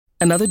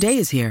Another day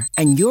is here,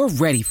 and you're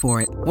ready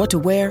for it. What to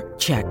wear?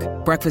 Check.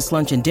 Breakfast,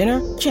 lunch, and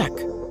dinner? Check.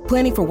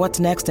 Planning for what's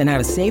next and how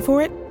to save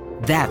for it?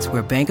 That's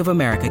where Bank of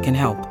America can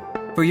help.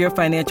 For your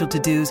financial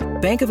to-dos,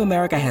 Bank of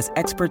America has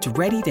experts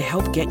ready to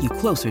help get you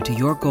closer to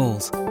your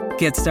goals.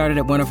 Get started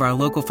at one of our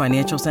local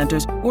financial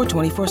centers or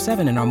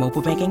 24/7 in our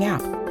mobile banking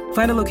app.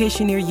 Find a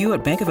location near you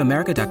at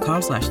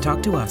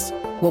bankofamerica.com/talktous.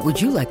 What would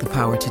you like the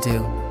power to do?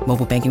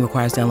 Mobile banking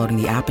requires downloading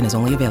the app and is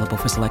only available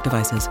for select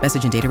devices.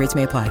 Message and data rates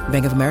may apply.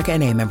 Bank of America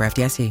N.A., member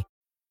FDIC.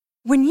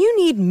 When you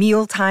need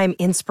mealtime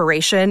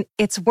inspiration,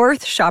 it's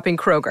worth shopping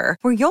Kroger,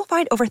 where you'll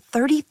find over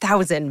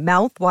 30,000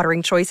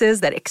 mouth-watering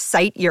choices that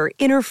excite your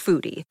inner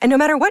foodie. And no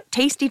matter what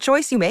tasty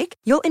choice you make,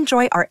 you'll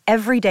enjoy our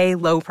everyday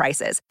low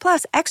prices,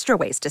 plus extra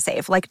ways to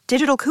save, like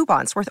digital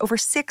coupons worth over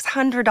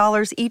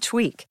 $600 each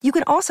week. You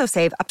can also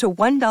save up to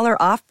 $1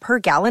 off per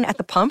gallon at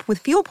the pump with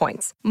fuel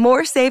points.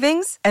 More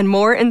savings and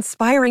more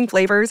inspiring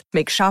flavors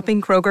make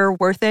shopping Kroger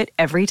worth it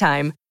every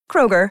time.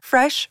 Kroger,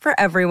 fresh for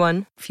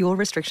everyone. Fuel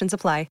restrictions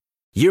apply.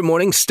 Your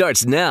morning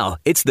starts now.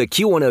 It's the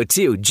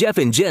Q102 Jeff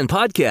and Jen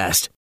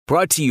podcast,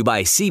 brought to you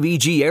by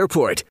CBG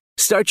Airport.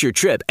 Start your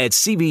trip at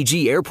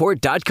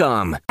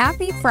CBGAirport.com.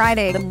 Happy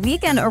Friday. The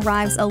weekend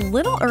arrives a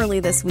little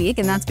early this week,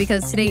 and that's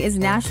because today is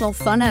National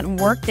Fun at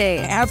Work Day.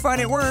 Have fun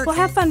at work. Well,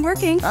 have fun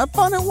working. Have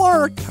fun at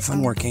work. Have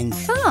fun working.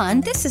 Fun?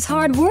 This is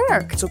hard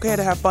work. It's okay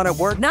to have fun at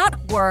work. Not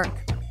work.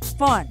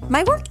 Fun.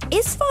 My work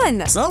is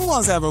fun.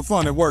 Someone's having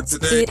fun at work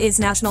today. It is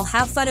National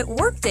Have Fun at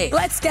Work Day.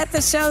 Let's get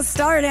the show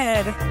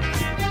started.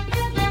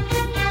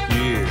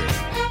 Yeah.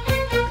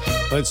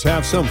 Let's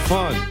have some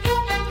fun.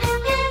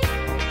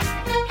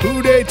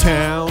 Houday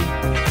Town,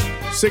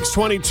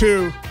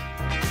 622.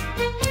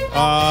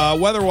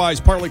 Weather-wise,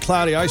 partly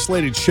cloudy,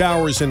 isolated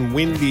showers and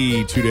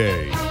windy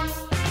today.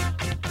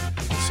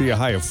 See a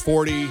high of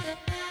 40,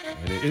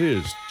 and it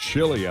is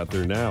chilly out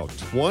there now.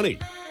 20.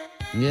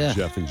 Yeah.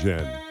 Jeff and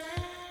Jen.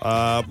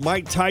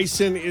 Mike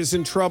Tyson is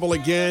in trouble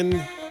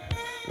again.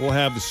 We'll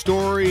have the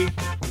story.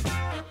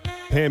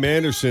 Pam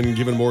Anderson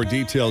giving more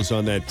details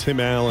on that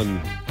Tim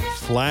Allen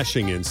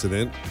flashing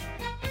incident.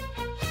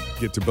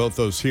 Get to both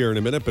those here in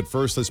a minute, but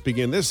first let's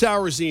begin this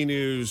hour's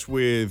E-News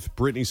with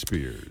Britney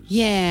Spears.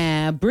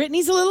 Yeah,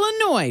 Britney's a little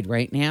annoyed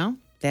right now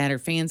that her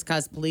fans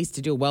caused police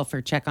to do a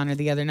welfare check on her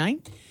the other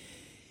night.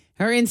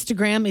 Her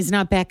Instagram is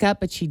not back up,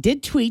 but she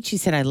did tweet. She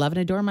said, "I love and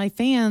adore my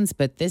fans,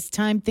 but this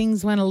time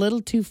things went a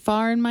little too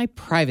far and my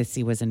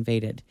privacy was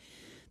invaded.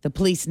 The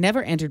police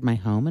never entered my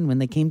home, and when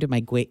they came to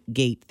my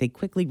gate, they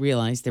quickly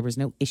realized there was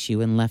no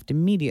issue and left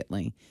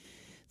immediately.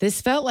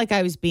 This felt like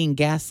I was being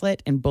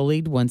gaslit and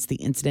bullied once the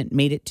incident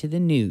made it to the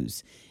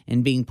news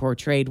and being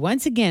portrayed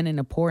once again in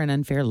a poor and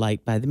unfair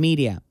light by the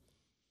media.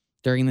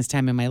 During this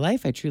time in my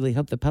life, I truly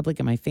hope the public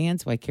and my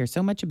fans, who I care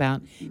so much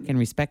about, can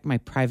respect my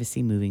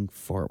privacy moving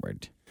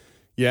forward."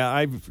 Yeah,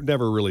 I've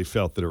never really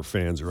felt that her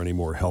fans are any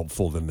more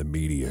helpful than the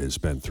media has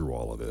been through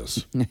all of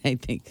this. I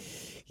think,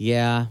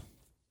 yeah,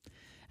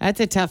 that's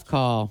a tough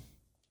call.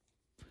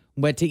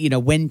 When to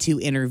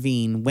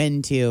intervene,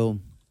 when to,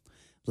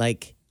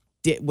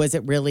 was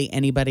it really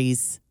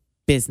anybody's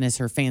business,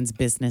 her fans'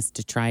 business,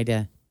 to try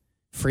to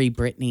free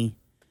Britney?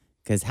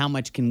 Because how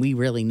much can we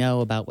really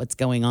know about what's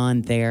going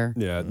on there?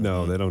 Yeah,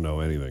 no, they don't know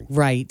anything.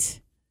 Right.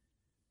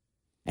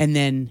 And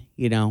then,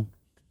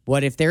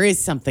 what if there is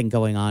something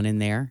going on in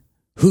there?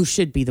 Who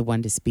should be the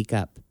one to speak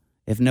up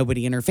if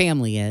nobody in her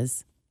family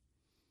is?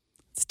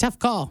 It's a tough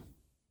call.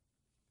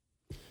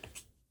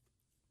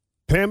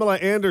 Pamela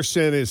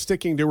Anderson is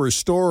sticking to her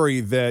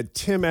story that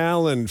Tim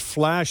Allen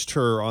flashed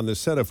her on the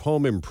set of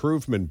Home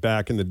Improvement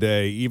back in the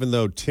day, even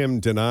though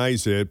Tim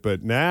denies it.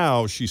 But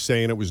now she's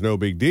saying it was no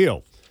big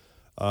deal.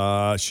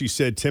 She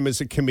said Tim is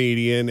a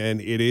comedian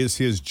and it is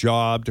his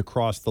job to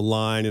cross the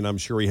line, and I'm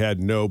sure he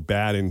had no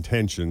bad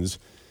intentions.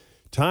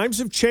 Times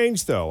have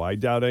changed, though. I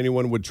doubt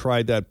anyone would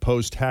try that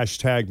post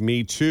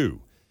 #MeToo.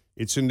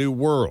 It's a new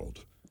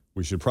world.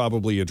 We should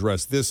probably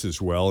address this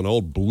as well. An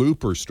old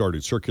blooper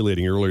started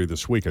circulating earlier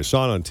this week. I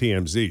saw it on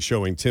TMZ,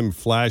 showing Tim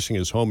flashing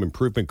his Home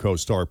Improvement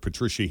co-star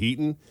Patricia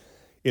Heaton.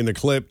 In the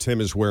clip,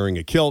 Tim is wearing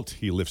a kilt.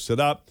 He lifts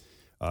it up,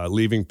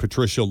 leaving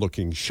Patricia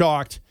looking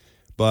shocked.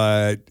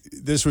 But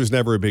this was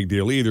never a big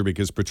deal either,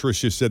 because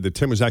Patricia said that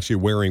Tim was actually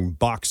wearing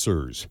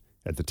boxers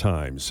at the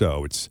time.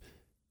 So it's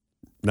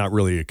not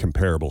really a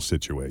comparable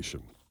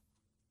situation.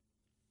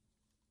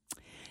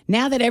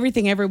 Now that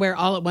Everything Everywhere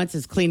All at Once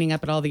is cleaning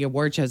up at all the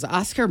award shows,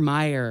 Oscar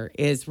Mayer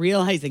is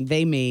realizing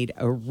they made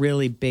a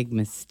really big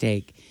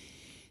mistake.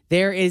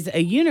 There is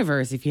a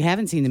universe, if you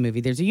haven't seen the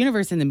movie, there's a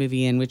universe in the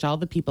movie in which all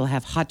the people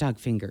have hot dog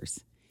fingers.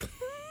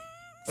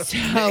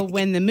 So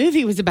when the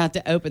movie was about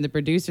to open, the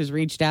producers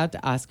reached out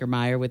to Oscar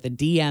Mayer with a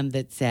DM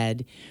that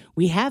said,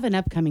 "We have an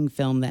upcoming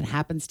film that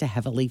happens to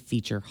heavily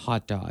feature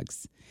hot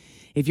dogs.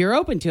 If you're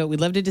open to it,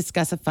 we'd love to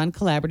discuss a fun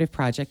collaborative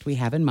project we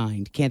have in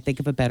mind. Can't think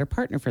of a better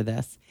partner for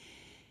this."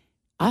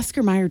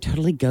 Oscar Mayer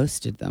totally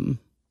ghosted them,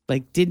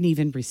 didn't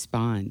even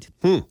respond.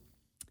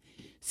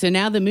 So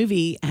now the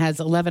movie has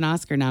 11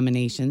 Oscar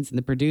nominations, and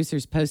the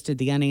producers posted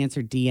the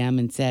unanswered DM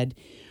and said,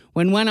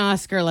 "When one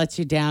Oscar lets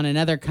you down,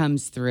 another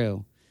comes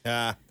through.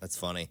 That's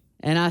funny.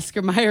 And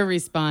Oscar Mayer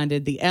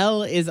responded, the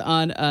L is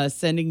on us,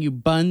 sending you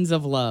buns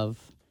of love.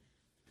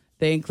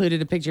 They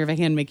included a picture of a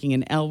hand making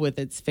an L with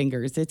its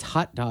fingers. It's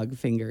hot dog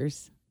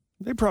fingers.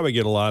 They probably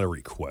get a lot of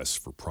requests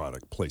for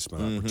product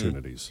placement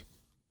opportunities.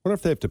 I wonder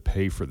if they have to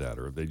pay for that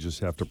or if they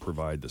just have to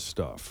provide the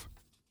stuff.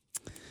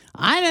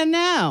 I don't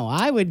know.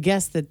 I would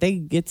guess that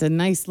it's a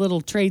nice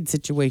little trade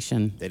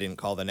situation. They didn't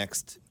call the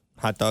next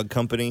hot dog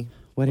company.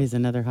 What is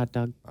another hot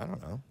dog I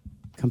don't know.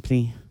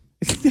 company?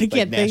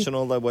 Like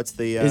National, what's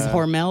the... is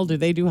Hormel, do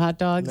they do hot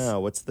dogs?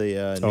 No, what's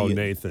the...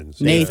 Nathan's.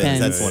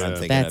 Nathan's. That's what I'm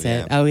thinking That's of,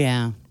 it. yeah. Oh,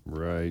 yeah.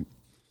 Right.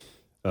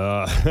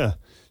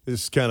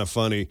 This is kind of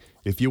funny.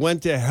 If you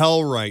went to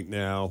hell right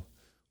now,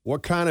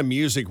 what kind of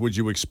music would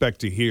you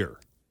expect to hear?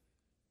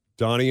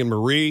 Donnie and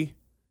Marie,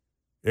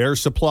 Air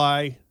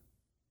Supply,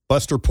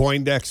 Buster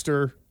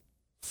Poindexter,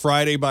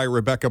 Friday by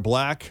Rebecca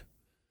Black?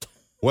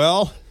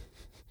 Well,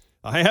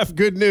 I have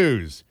good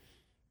news.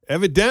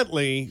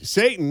 Evidently,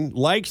 Satan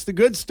likes the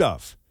good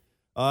stuff.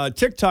 A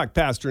TikTok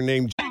pastor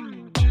named...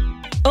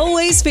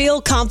 Always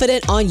feel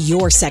confident on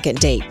your second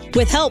date.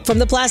 With help from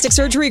the Plastic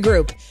Surgery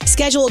Group.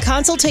 Schedule a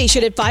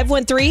consultation at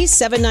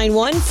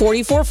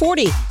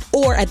 513-791-4440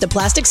 or at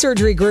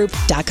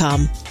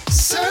theplasticsurgerygroup.com.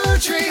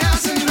 Surgery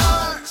has an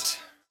art.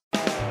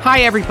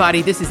 Hi,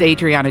 everybody. This is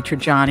Adriana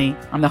Trajani.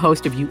 I'm the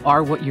host of You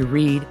Are What You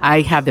Read.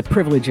 I have the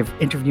privilege of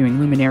interviewing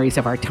luminaries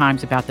of our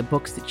times about the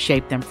books that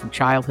shaped them from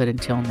childhood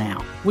until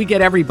now. We get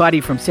everybody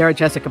from Sarah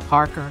Jessica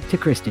Parker to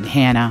Kristen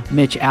Hanna,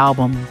 Mitch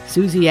Albom,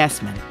 Susie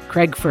Essman,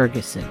 Craig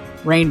Ferguson,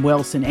 Rainn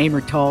Wilson,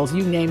 Amor Tolls,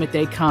 you name it,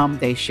 they come,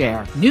 they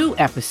share. New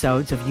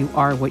episodes of You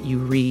Are What You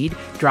Read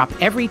drop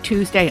every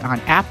Tuesday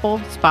on Apple,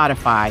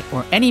 Spotify,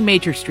 or any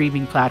major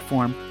streaming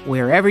platform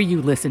wherever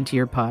you listen to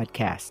your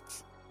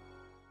podcasts.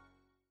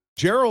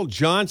 Gerald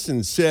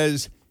Johnson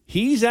says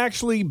he's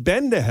actually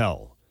been to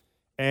hell,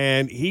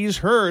 and he's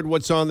heard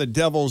what's on the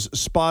Devil's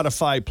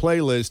Spotify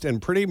playlist,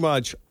 and pretty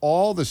much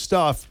all the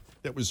stuff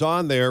that was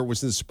on there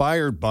was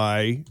inspired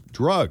by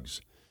drugs.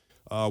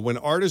 When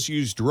artists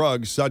use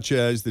drugs such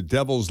as the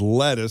Devil's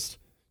Lettuce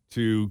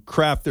to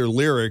craft their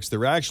lyrics,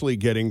 they're actually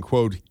getting,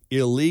 quote,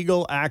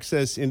 illegal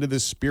access into the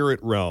spirit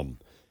realm.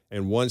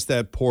 And once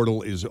that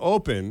portal is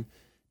open,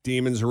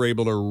 demons are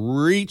able to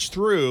reach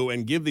through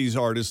and give these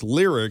artists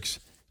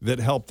lyrics that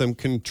help them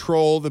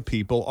control the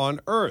people on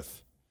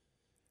earth.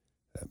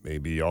 That may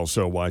be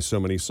also why so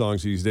many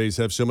songs these days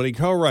have so many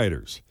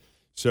co-writers.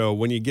 So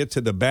when you get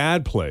to the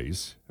bad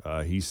place,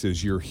 he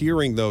says you're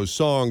hearing those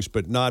songs,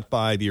 but not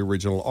by the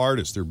original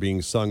artist. They're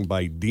being sung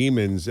by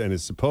demons, and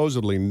it's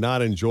supposedly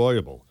not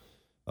enjoyable.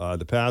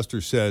 The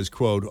pastor says,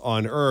 quote,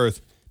 on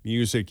earth,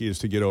 music is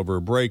to get over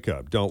a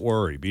breakup. Don't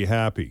worry. Be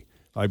happy.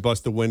 I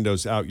bust the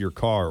windows out your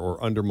car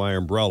or under my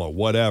umbrella,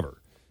 whatever.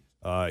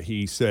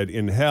 He said,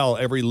 in hell,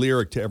 every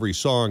lyric to every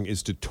song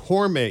is to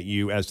torment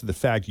you as to the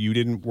fact you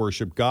didn't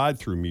worship God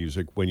through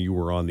music when you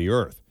were on the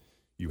earth.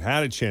 You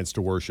had a chance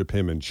to worship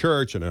him in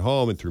church and at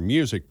home and through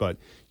music, but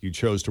you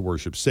chose to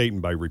worship Satan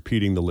by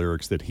repeating the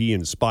lyrics that he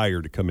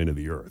inspired to come into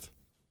the earth.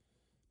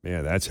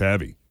 Man, that's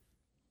heavy.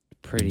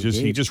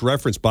 He just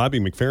referenced Bobby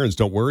McFerrin's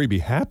Don't Worry, Be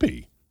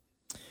Happy.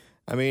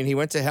 I mean, he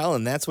went to hell,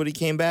 and that's what he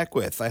came back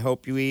with. I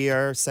hope we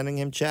are sending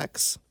him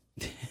checks.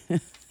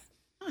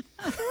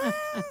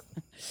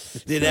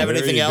 Didn't have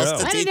anything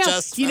else to teach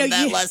us from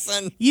that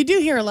lesson. You do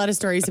hear a lot of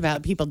stories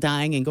about people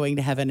dying and going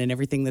to heaven and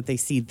everything that they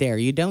see there.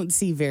 You don't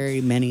see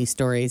very many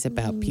stories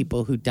about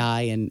people who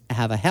die and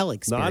have a hell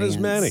experience. Not as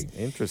many.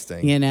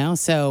 Interesting. You know,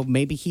 so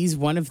maybe he's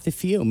one of the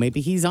few. Maybe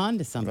he's on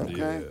to something.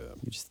 Okay.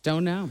 You just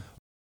don't know.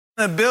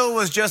 A bill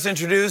was just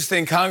introduced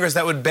in Congress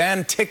that would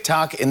ban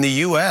TikTok in the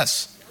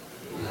U.S.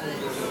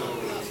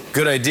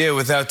 Good idea.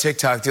 Without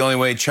TikTok, the only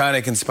way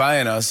China can spy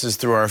on us is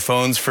through our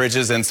phones,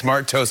 fridges, and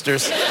smart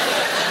toasters.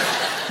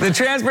 The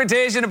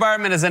Transportation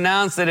Department has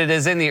announced that it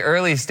is in the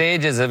early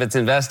stages of its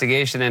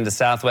investigation into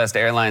Southwest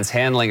Airlines'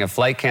 handling of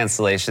flight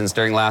cancellations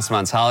during last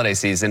month's holiday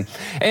season,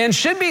 and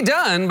should be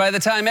done by the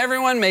time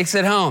everyone makes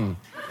it home.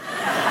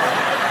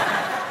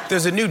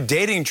 There's a new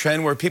dating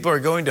trend where people are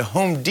going to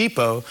Home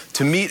Depot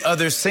to meet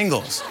other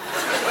singles.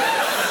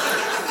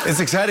 It's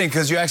exciting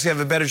because you actually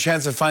have a better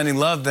chance of finding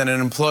love than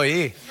an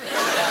employee.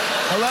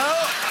 Hello?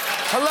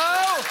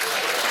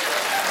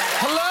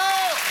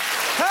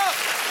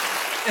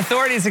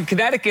 Authorities in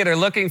Connecticut are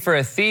looking for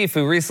a thief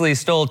who recently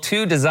stole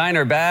 2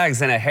 designer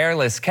bags and a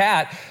hairless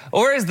cat,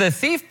 or as the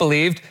thief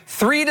believed,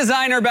 3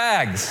 designer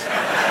bags.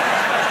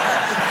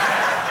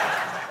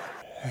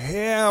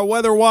 Yeah,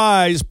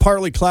 weather-wise,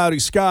 partly cloudy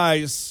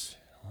skies,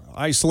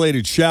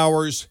 isolated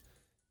showers,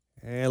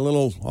 and a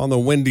little on the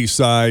windy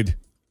side.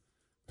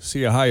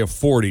 See a high of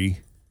 40,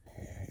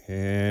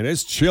 and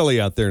it's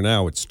chilly out there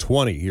now. It's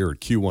 20 here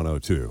at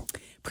Q102.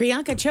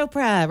 Priyanka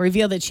Chopra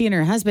revealed that she and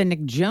her husband,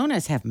 Nick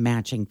Jonas, have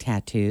matching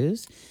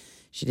tattoos.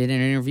 She did an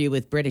interview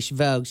with British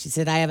Vogue. She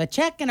said, I have a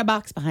check in a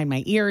box behind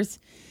my ears.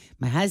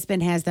 My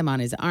husband has them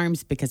on his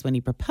arms because when he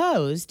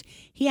proposed,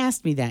 he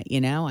asked me that,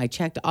 I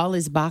checked all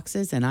his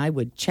boxes and I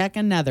would check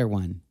another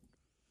one.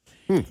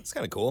 It's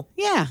kind of cool.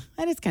 Yeah,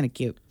 that is kind of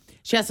cute.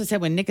 She also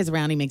said when Nick is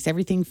around, he makes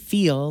everything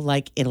feel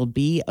like it'll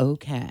be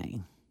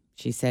okay.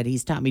 She said,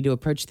 he's taught me to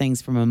approach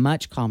things from a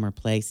much calmer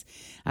place.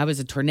 I was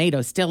a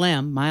tornado, still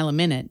am, mile a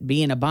minute,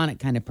 being a bonnet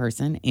kind of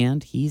person,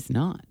 and he's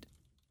not.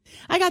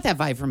 I got that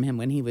vibe from him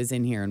when he was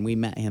in here and we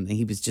met him.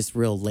 He was just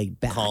real laid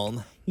back.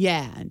 Calm.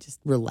 Yeah, and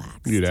just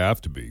relaxed. You'd have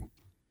to be.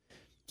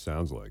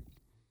 Sounds like.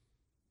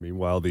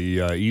 Meanwhile,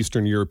 the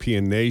Eastern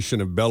European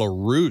nation of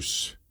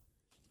Belarus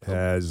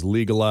has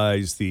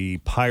legalized the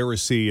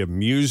piracy of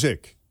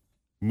music,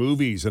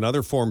 movies, and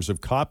other forms of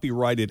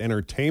copyrighted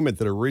entertainment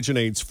that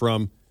originates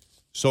from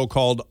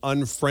so-called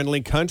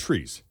unfriendly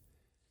countries.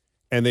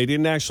 And they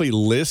didn't actually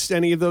list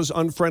any of those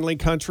unfriendly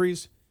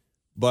countries,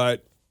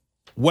 but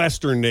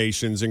Western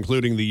nations,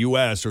 including the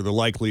U.S., are the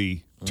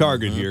likely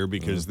target here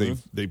because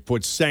they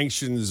put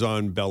sanctions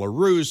on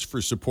Belarus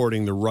for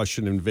supporting the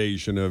Russian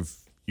invasion of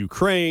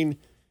Ukraine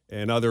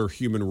and other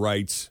human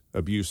rights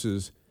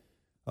abuses.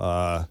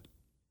 I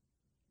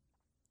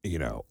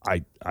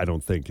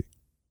don't think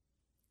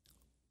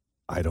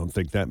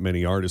that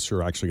many artists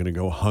are actually going to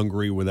go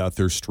hungry without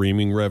their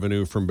streaming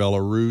revenue from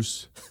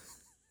Belarus.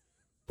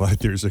 But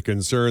there's a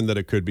concern that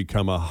it could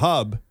become a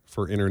hub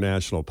for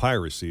international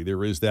piracy.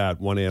 There is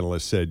that. One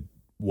analyst said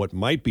what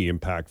might be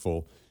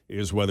impactful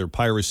is whether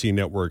piracy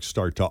networks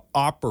start to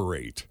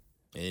operate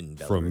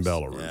from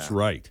Belarus. Yeah.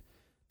 Right.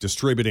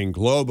 Distributing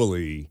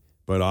globally,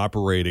 but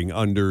operating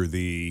under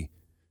the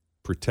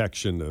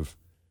protection of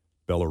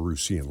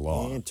Belarusian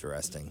law.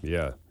 Interesting.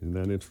 Yeah. Isn't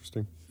that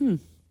interesting?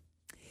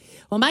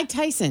 Well, Mike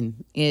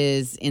Tyson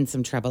is in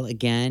some trouble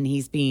again.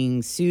 He's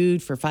being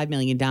sued for $5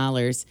 million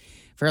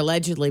for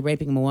allegedly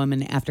raping a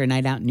woman after a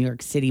night out in New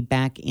York City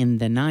back in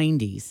the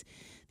 90s.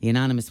 The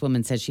anonymous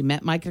woman says she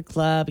met Mike at a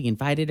club. He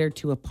invited her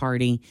to a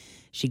party.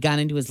 She got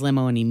into his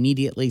limo and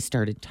immediately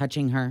started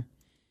touching her.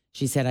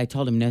 She said, I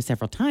told him no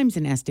several times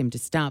and asked him to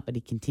stop, but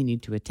he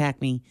continued to attack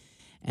me.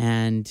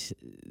 And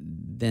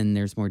then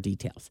there's more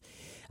details.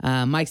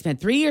 Mike spent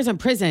 3 years in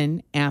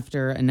prison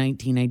after a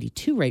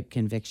 1992 rape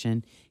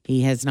conviction.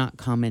 He has not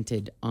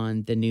commented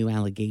on the new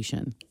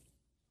allegation.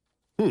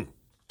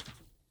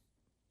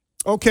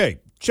 Okay,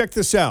 check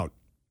this out.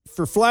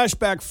 For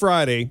Flashback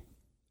Friday,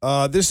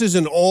 this is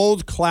an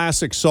old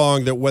classic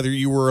song that whether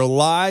you were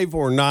alive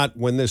or not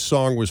when this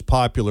song was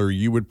popular,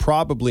 you would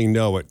probably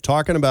know it.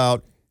 Talking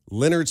about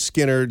Lynyrd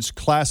Skynyrd's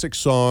classic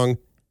song,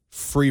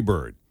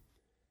 Freebird.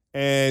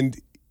 And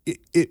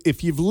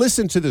if you've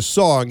listened to the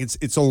song,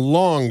 it's a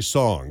long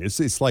song.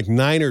 It's like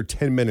 9 or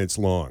 10 minutes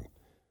long.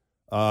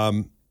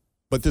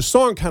 But the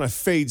song kind of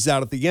fades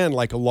out at the end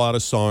like a lot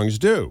of songs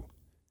do.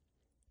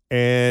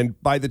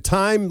 And by the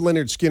time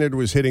Lynyrd Skynyrd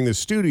was hitting the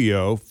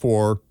studio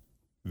for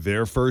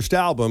their first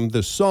album,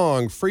 the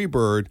song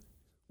Freebird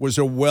was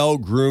a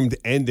well-groomed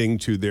ending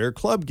to their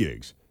club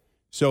gigs.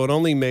 So it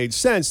only made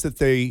sense that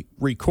they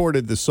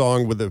recorded the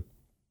song with a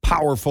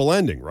powerful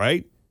ending,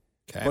 right?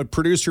 Okay. But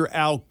producer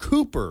Al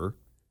Cooper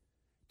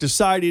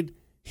decided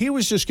he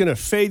was just going to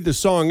fade the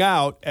song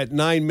out at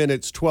 9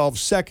 minutes, 12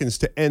 seconds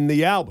to end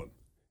the album.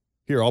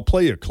 Here, I'll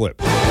play you a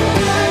clip.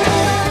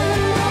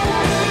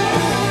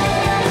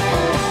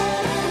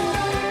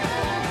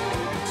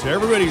 So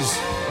everybody's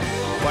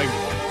like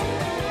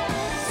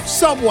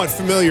somewhat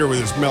familiar with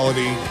this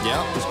melody,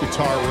 this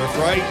guitar riff,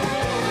 right?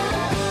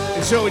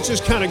 And so it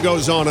just kind of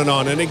goes on and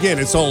on. And again,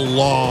 it's a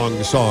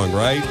long song,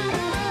 right?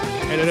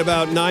 And at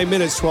about 9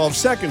 minutes, 12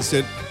 seconds,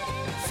 it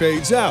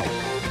fades out.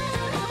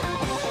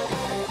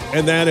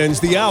 And that ends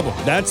the album.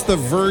 That's the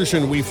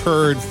version we've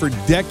heard for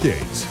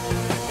decades.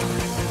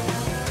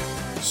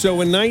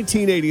 So in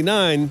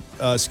 1989,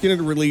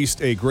 Skynyrd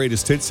released a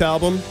greatest hits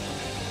album.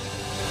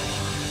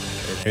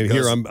 And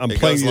here I'm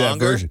playing you that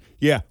version.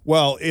 Yeah,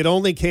 well, it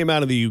only came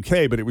out of the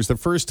UK, but it was the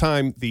first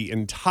time the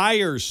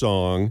entire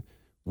song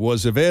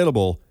was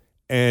available,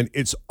 and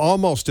it's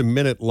almost a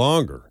minute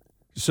longer.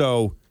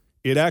 So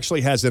it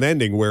actually has an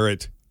ending where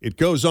it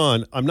goes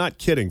on, I'm not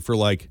kidding, for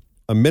like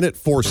a minute,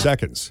 4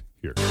 seconds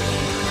here.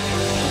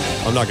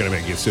 I'm not going to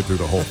make you sit through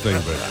the whole thing,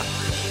 but...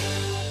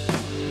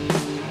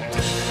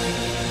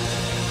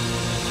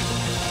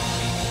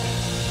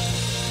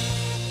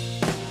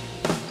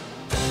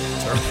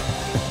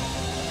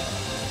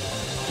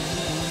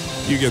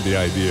 You get the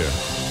idea.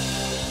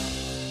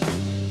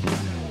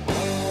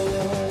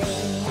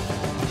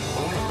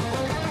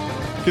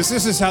 Because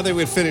this is how they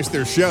would finish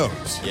their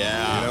shows.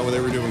 Yeah. You know, when they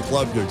were doing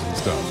club gigs and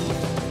stuff.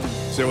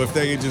 So if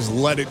they had just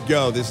let it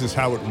go, this is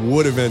how it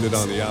would have ended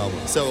on the album.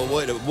 So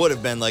it would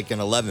have been like an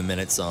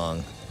 11-minute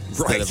song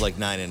instead of like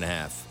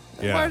 9.5.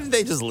 Yeah. Why did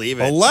they just leave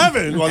it?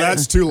 11? Well,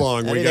 that's too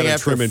long. We got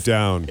to trim it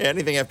down. Yeah,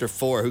 anything after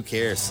 4, who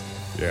cares?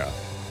 Yeah.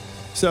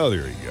 So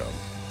there you go.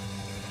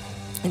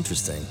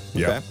 Interesting.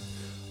 Yeah. Okay.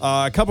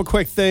 A couple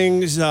quick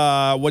things.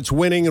 What's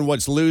winning and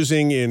what's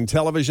losing in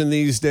television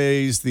these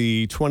days.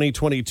 The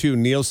 2022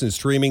 Nielsen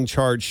streaming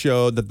chart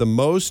showed that the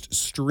most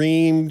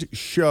streamed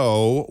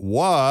show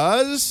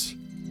was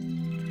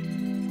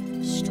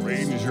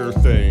Stranger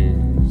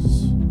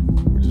Things,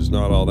 which is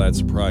not all that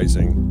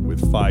surprising, with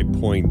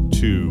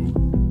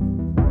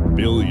 5.2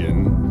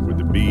 billion with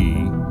the B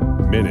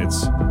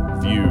minutes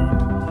viewed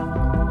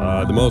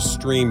The most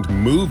streamed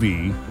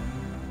movie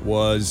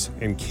was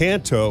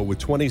Encanto with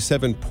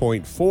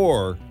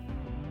 27.4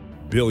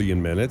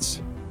 billion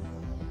minutes.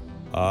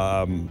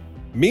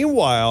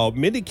 Meanwhile,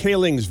 Mindy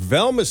Kaling's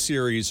Velma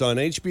series on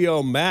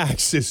HBO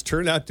Max has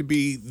turned out to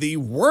be the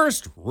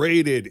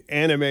worst-rated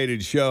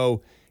animated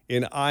show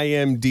in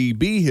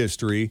IMDb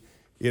history.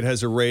 It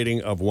has a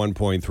rating of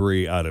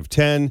 1.3 out of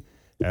 10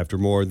 after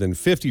more than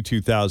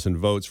 52,000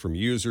 votes from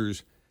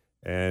users.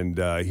 And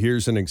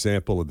here's an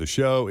example of the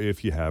show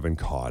if you haven't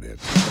caught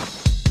it.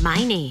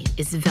 My name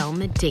is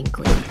Velma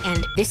Dinkley,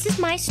 and this is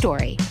my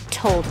story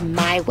told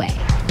my way. She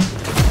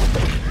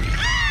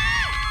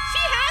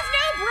has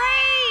no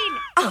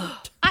brain!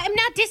 I'm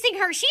not dissing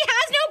her. She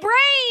has no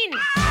brain!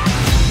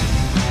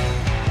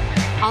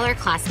 All our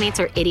classmates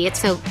are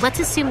idiots, so let's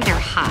assume they're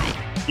high.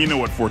 You know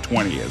what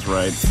 420 is,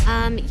 right?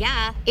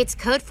 Yeah. It's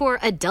code for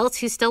adults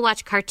who still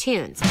watch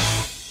cartoons.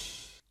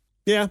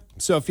 Yeah,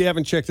 so if you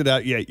haven't checked it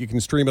out yet, you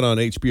can stream it on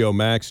HBO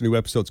Max. New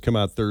episodes come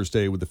out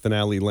Thursday with the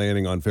finale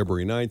landing on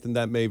February 9th, and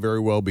that may very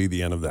well be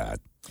the end of that.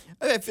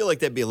 I feel like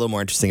that'd be a little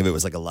more interesting if it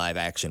was like a live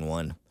action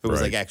one. If it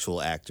was like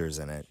actual actors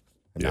in it,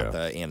 and not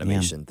the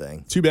animation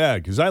thing. Too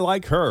bad, because I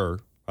like her.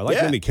 I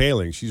like Mindy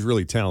Kaling. She's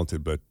really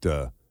talented, but...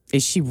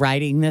 is she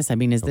writing this? I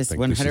mean, is this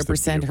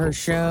 100% her her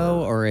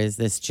show, or is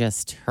this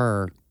just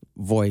her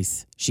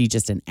voice? She's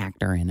just an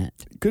actor in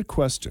it. Good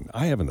question.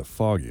 I haven't the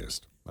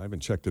foggiest. I haven't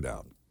checked it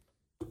out.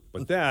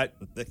 But that...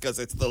 because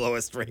it's the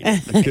lowest rated.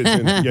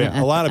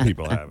 Yeah, a lot of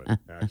people have it,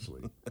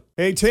 actually.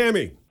 Hey,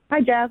 Tammy.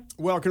 Hi, Jeff.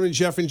 Welcome to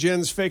Jeff and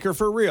Jen's Faker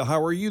for Real.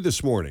 How are you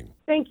this morning?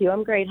 Thank you.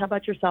 I'm great. How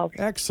about yourself?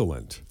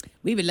 Excellent.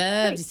 We would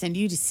love to send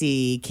you to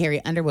see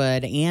Carrie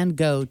Underwood and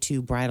go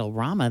to Bridal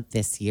Rama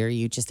this year.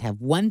 You just have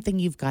one thing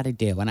you've got to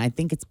do, and I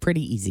think it's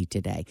pretty easy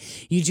today.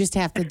 You just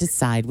have to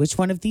decide which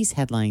one of these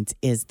headlines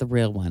is the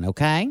real one,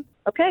 okay?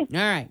 Okay. All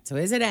right. So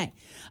is it A?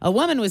 A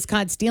woman was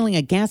caught stealing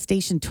a gas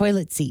station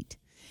toilet seat.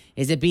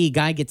 Is it B,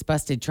 guy gets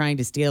busted trying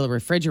to steal a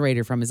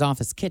refrigerator from his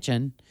office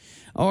kitchen?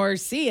 Or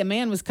C, a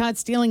man was caught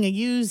stealing a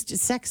used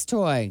sex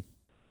toy?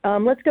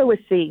 Let's go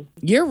with C.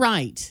 You're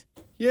right.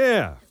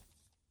 Yeah.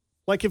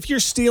 Like if you're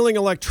stealing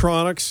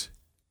electronics,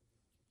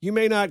 you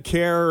may not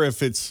care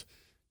if it's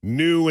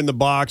new in the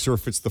box or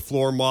if it's the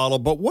floor model,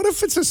 but what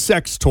if it's a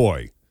sex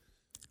toy?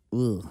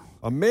 Ooh.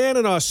 A man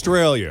in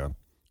Australia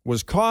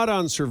was caught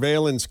on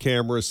surveillance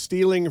camera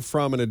stealing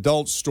from an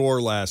adult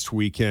store last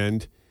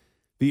weekend.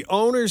 The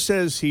owner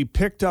says he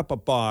picked up a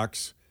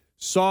box,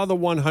 saw the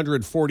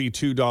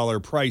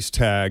 $142 price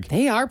tag.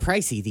 They are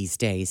pricey these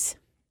days.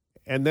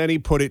 And then he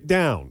put it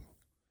down.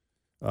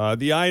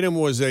 The item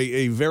was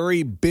a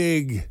very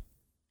big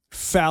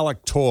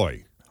phallic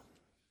toy.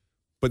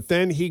 But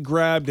then he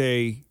grabbed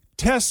a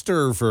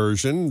tester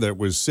version that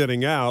was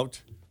sitting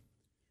out,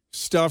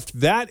 stuffed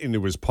that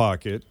into his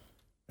pocket,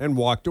 and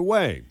walked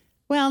away.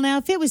 Well, now,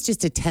 if it was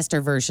just a tester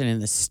version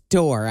in the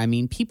store, I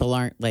mean, people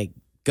aren't like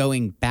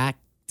going back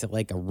to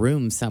like a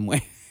room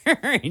somewhere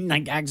and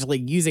like actually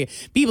using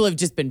it. People have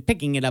just been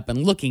picking it up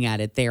and looking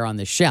at it there on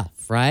the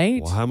shelf,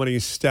 right? Well, how many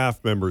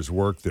staff members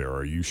work there?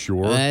 Are you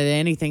sure?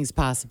 Anything's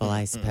possible,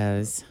 I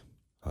suppose.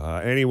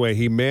 Anyway,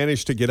 he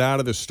managed to get out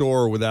of the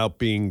store without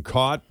being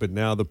caught, but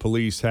now the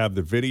police have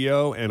the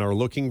video and are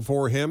looking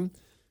for him.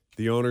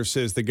 The owner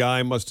says the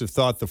guy must have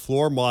thought the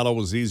floor model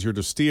was easier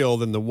to steal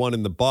than the one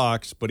in the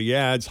box, but he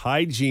adds,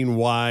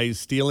 hygiene-wise,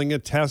 stealing a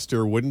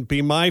tester wouldn't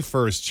be my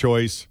first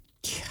choice.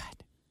 God.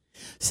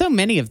 So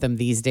many of them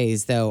these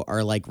days, though,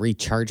 are like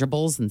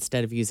rechargeables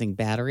instead of using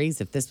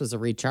batteries. If this was a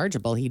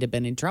rechargeable, he'd have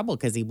been in trouble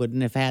because he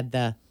wouldn't have had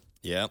the...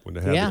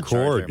 Wouldn't have had the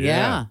cord.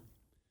 Yeah.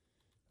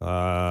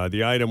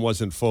 The item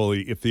wasn't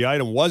fully... If the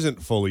item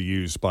wasn't fully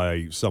used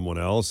by someone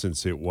else,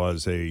 since it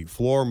was a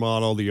floor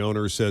model, the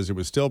owner says it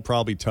was still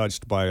probably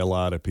touched by a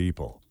lot of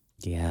people.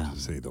 Yeah. To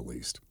say the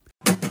least.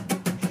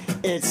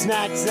 It's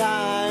snack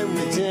time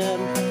with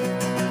Tim.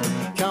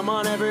 Come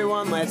on,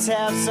 everyone, let's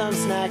have some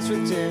snacks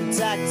with Tim.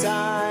 Snack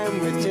time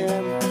with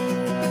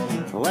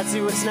Tim. Let's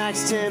see what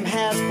snacks Tim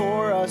has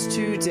for us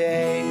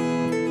today.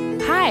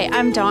 Hi,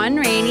 I'm Dawn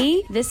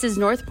Rainey. This is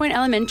North Point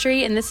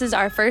Elementary, and this is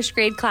our first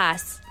grade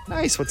class.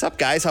 Nice. What's up,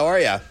 guys? How are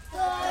you?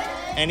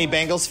 Any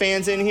Bengals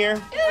fans in here?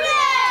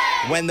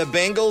 Yeah! When the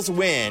Bengals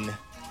win,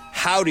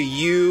 how do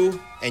you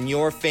and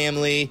your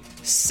family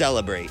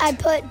celebrate? I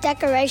put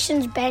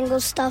decorations,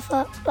 Bengals stuff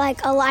up,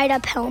 like a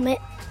light-up helmet.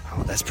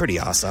 Oh, that's pretty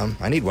awesome.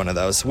 I need one of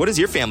those. What does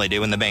your family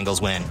do when the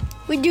Bengals win?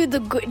 We do the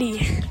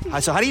gritty.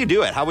 So how do you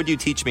do it? How would you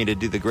teach me to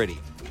do the gritty?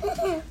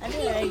 You're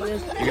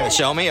going to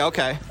show me?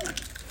 Okay.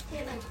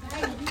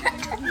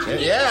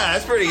 Yeah,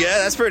 that's pretty good.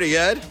 That's pretty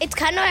good. It's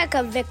kind of like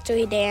a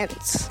victory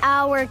dance.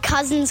 Our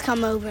cousins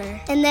come over.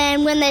 And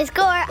then when they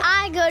score,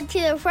 I go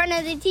to the front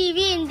of the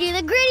TV and do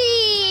the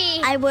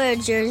gritty. I wear a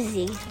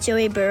jersey.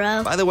 Joey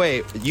Burrow. By the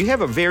way, you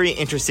have a very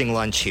interesting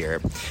lunch here.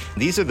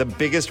 These are the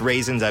biggest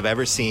raisins I've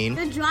ever seen.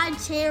 They're dried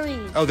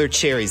cherries. Oh, they're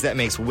cherries. That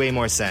makes way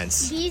more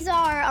sense. These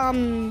are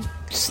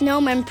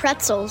snowman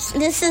pretzels.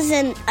 This is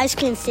an ice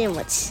cream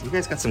sandwich. You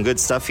guys got some good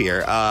stuff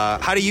here.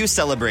 How do you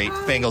celebrate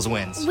Bengals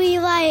wins? We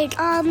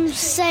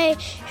say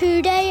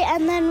Who Day,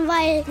 and then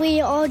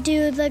we all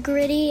do the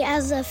gritty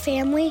as a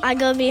family. I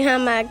go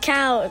behind my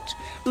couch.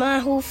 My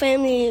whole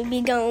family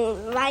be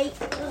going right.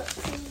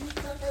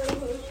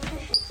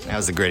 That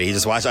was the gritty. You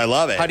just watched. I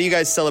love it. How do you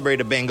guys celebrate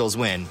a Bengals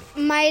win?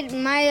 My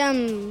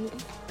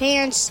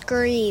parents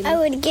scream. I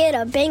would get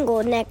a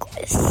Bengal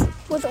necklace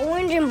with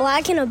orange and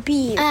black and a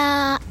bead.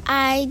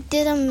 I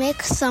did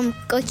mix some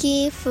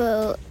cookie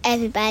for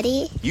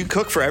everybody. You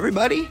cook for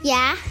everybody?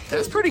 Yeah.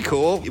 That's pretty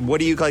cool. What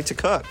do you like to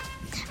cook?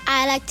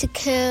 I like to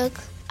cook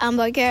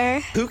hamburger.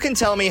 Who can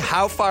tell me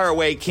how far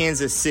away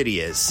Kansas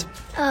City is?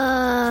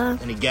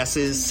 Any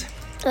guesses?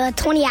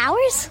 20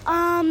 hours?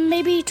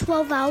 Maybe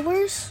 12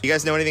 hours. You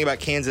guys know anything about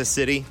Kansas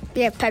City?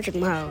 We have Patrick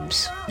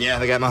Mahomes. Yeah,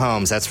 they got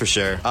Mahomes, that's for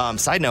sure.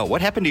 Side note,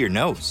 what happened to your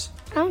nose?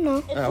 I don't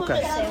know. Oh,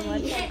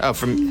 okay. Oh,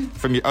 from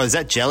your, is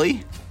that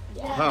jelly?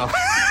 Yeah.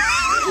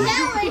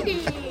 Oh.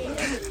 Jelly!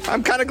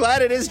 I'm kind of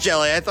glad it is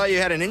jelly. I thought you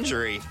had an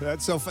injury.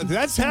 That's so fun.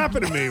 That's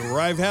happened to me where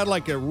I've had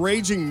like a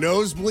raging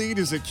nosebleed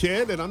as a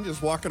kid, and I'm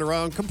just walking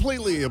around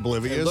completely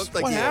oblivious.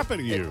 What happened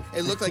to you?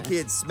 It looked like he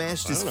had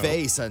smashed his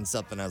face on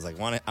something. I was like,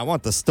 I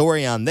want the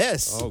story on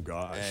this. Oh,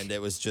 gosh. And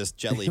it was just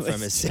jelly from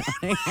his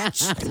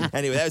sandwich.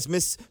 Anyway, that was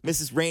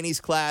Mrs.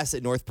 Rainey's class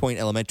at North Point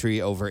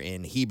Elementary over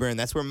in Hebron.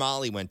 That's where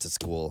Molly went to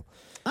school.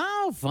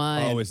 Oh,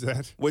 fun. Oh, is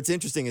that? What's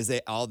interesting is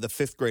all the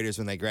fifth graders,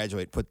 when they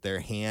graduate, put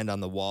their hand on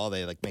the wall.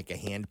 They make a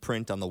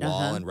handprint on the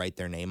wall and write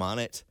their name on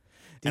it.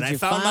 Did and you I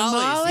found find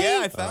Molly's. Molly?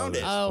 Yeah, I found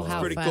it. Oh, it was how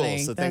pretty funny.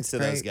 cool. So thanks to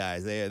those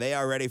guys. They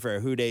are ready for a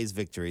Who Days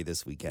victory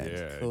this weekend.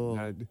 Yeah.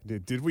 Cool.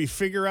 Did we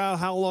figure out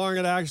how long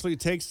it actually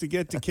takes to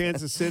get to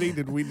Kansas City?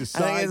 Did we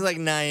decide? I think it's like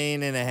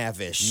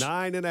 9.5-ish.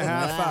 9.5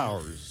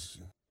 hours.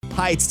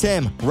 Hi, it's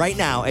Tim. Right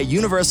now at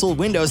Universal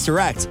Windows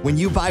Direct. When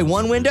you buy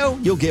one window,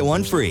 you'll get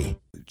one free.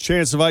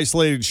 Chance of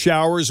isolated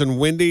showers and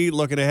windy.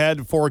 Looking ahead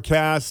to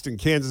forecast in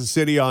Kansas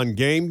City on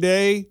game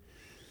day.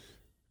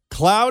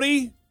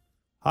 Cloudy,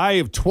 high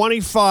of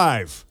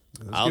 25.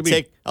 I'll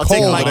take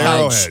my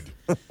couch.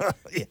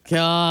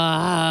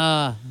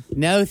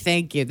 No,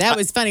 thank you. That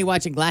was funny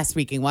watching last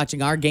weekend,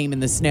 watching our game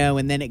in the snow,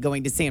 and then it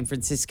going to San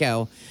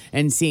Francisco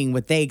and seeing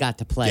what they got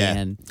to play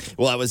in.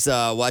 Well, I was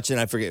watching,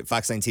 I forget,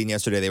 Fox 19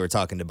 yesterday. They were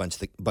talking to a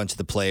bunch of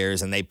the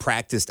players, and they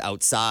practiced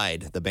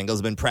outside. The Bengals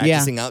have been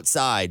practicing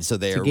outside, so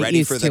they are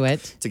ready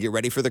to get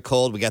ready for the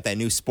cold. We got that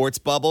new sports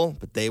bubble,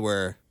 but they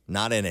were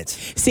not in it.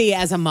 See,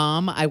 as a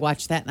mom, I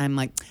watched that, and I'm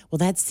like, well,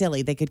 that's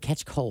silly. They could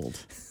catch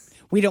cold.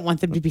 We don't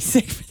want them to be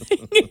sick for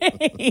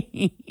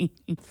the game.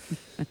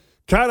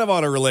 Kind of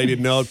on a related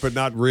note, but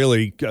not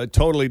really. A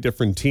totally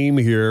different team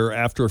here.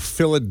 After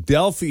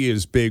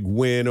Philadelphia's big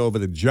win over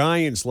the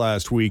Giants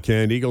last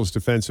weekend, Eagles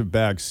defensive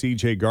back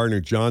C.J.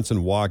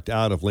 Gardner-Johnson walked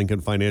out of Lincoln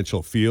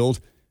Financial Field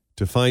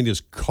to find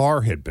his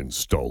car had been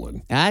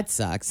stolen. That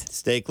sucks.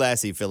 Stay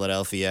classy,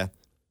 Philadelphia.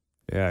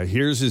 Yeah,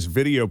 here's his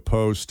video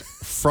post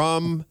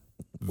from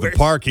the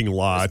parking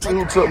lot.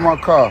 Who took my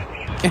car?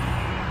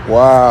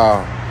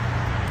 Wow.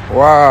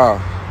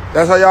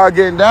 That's how y'all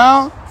getting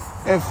down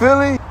in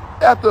Philly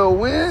after a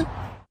win?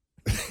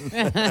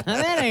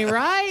 That ain't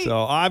right. So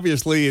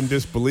obviously in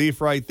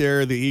disbelief right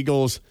there, the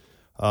Eagles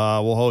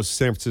will host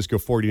San Francisco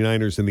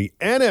 49ers in the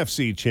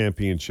NFC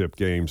Championship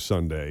game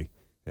Sunday.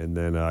 And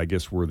then I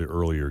guess we're the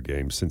earlier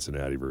game,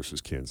 Cincinnati versus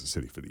Kansas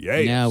City for the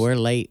A's. No, we're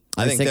late.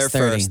 I think they're 6:30.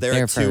 first.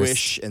 They're at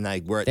 2-ish, and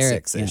we're at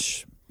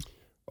 6-ish. Yeah.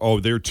 Oh,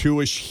 they're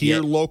 2-ish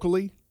here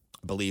locally?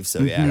 I believe so,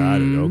 yeah.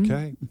 Got it,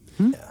 okay.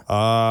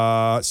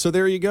 Yeah. So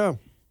there you go.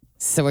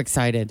 So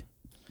excited.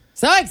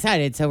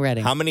 So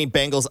ready. How many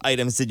Bengals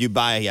items did you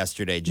buy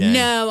yesterday, Jen?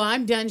 No,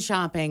 I'm done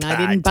shopping. I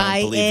didn't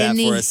buy believe that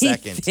for a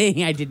second.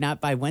 anything. I did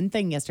not buy one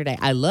thing yesterday.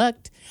 I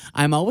looked.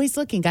 I'm always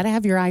looking. Got to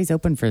have your eyes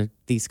open for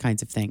these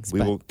kinds of things. We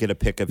will get a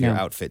pic of your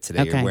outfit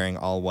today. Okay. You're wearing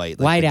all white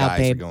like White the out, guys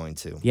babe. are going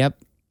to. Yep.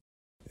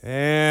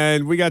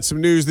 And we got some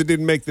news that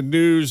didn't make the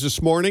news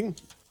this morning.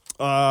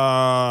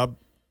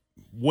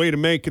 Way to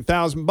make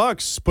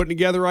 $1,000 putting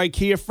together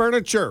IKEA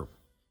furniture.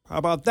 How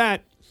about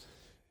that?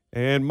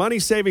 And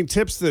money-saving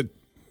tips that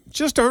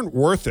just aren't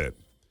worth it.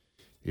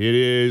 It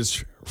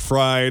is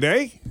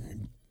Friday,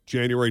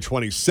 January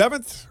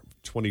 27th,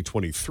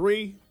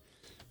 2023.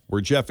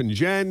 We're Jeff and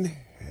Jen,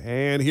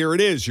 and here it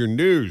is, your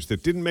news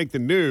that didn't make the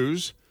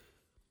news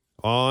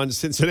on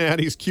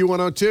Cincinnati's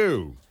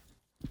Q102.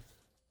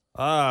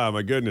 Ah,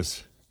 my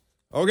goodness.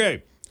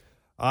 Okay.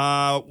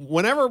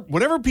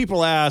 Whenever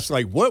people ask,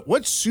 like, what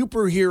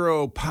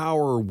superhero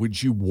power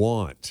would you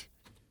want?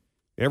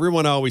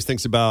 Everyone always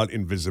thinks about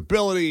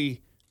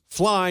invisibility,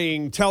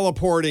 flying,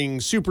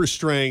 teleporting, super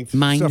strength,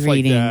 mind stuff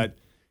reading. like that.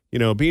 You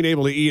know, being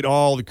able to eat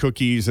all the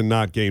cookies and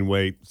not gain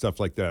weight,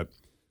 stuff like that.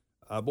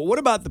 But what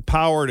about the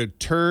power to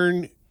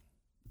turn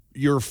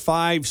your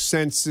 5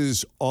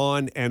 senses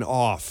on and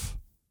off?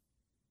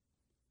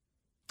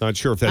 Not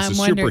sure if that's I'm a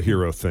wondering-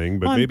 superhero thing,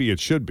 but Well, maybe it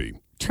should be.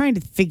 Trying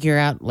to figure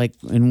out, like,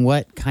 in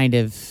what kind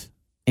of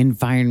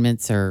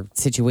environments or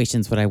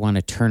situations would I want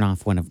to turn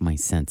off one of my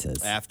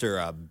senses? After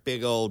a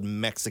big old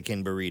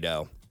Mexican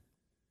burrito.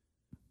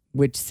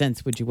 Which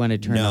sense would you want to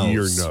turn off?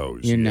 Your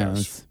nose. Your yes.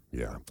 nose.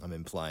 Yeah. I'm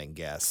implying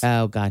gas.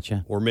 Oh,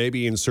 gotcha. Or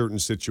maybe in certain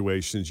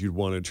situations, you'd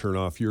want to turn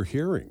off your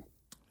hearing.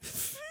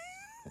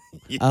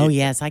 Oh,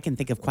 yes. I can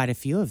think of quite a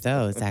few of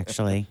those,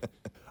 actually.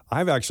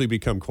 I've actually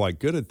become quite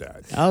good at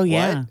that. Oh,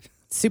 yeah. What?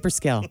 Super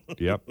skill.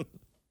 Yep.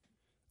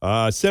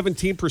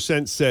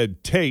 17%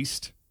 said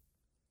taste.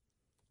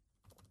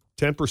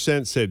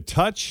 10% said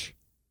touch.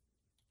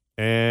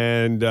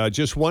 And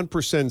just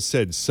 1%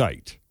 said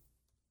sight.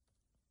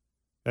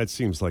 That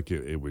seems like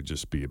it would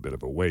just be a bit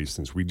of a waste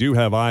since we do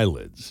have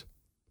eyelids.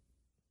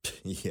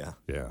 Yeah.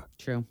 Yeah.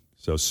 True.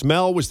 So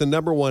smell was the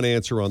number one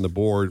answer on the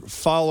board,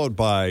 followed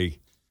by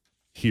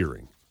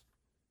hearing.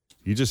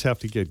 You just have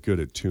to get good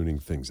at tuning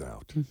things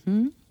out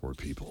for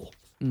people.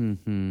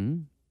 Mm-hmm.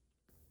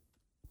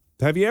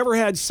 Have you ever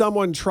had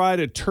someone try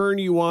to turn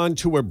you on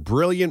to a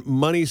brilliant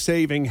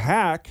money-saving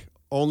hack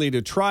only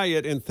to try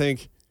it and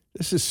think,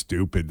 this is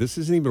stupid. This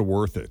isn't even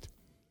worth it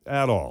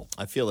at all?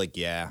 I feel like,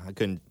 yeah. I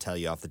couldn't tell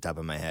you off the top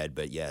of my head,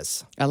 but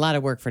yes. A lot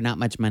of work for not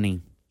much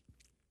money.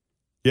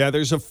 Yeah,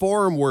 there's a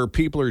forum where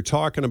people are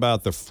talking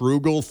about the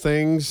frugal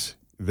things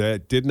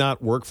that did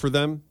not work for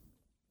them.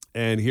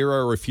 And here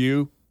are a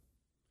few,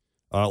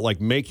 like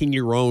making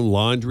your own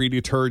laundry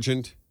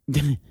detergent.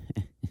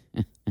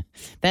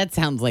 That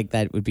sounds like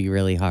that would be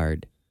really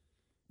hard.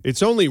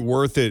 It's only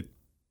worth it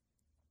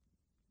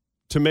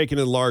to make it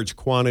in large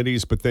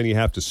quantities, but then you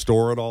have to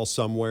store it all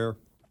somewhere.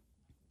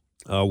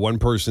 One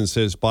person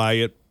says buy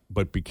it,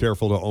 but be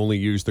careful to only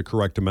use the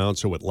correct amount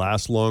so it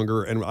lasts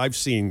longer. And I've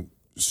seen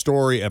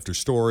story after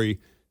story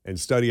and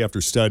study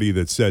after study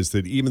that says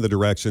that even the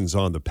directions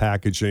on the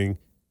packaging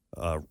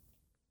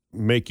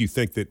make you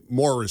think that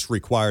more is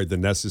required than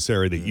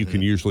necessary, that you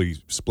can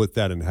usually split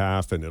that in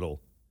half and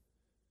it'll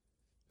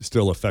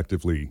still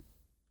effectively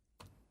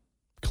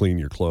clean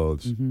your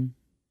clothes.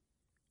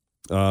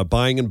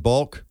 Buying in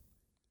bulk,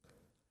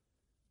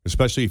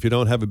 especially if you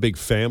don't have a big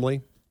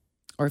family.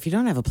 Or if you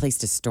don't have a place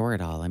to store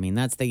it all. I mean,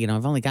 that's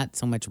I've only got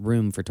so much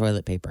room for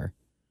toilet paper.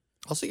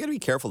 Also, you got to be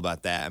careful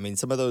about that. I mean,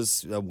 some of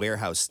those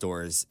warehouse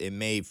stores, it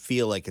may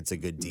feel like it's a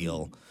good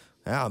deal.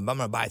 Oh, I'm going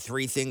to buy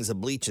 3 things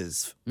of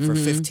bleaches for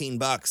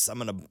 $15. I'm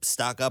going to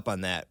stock up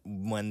on that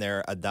when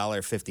they're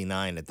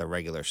 $1.59 at the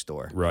regular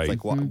store. Right.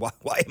 It's like,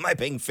 why am I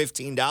paying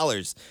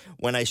 $15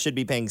 when I should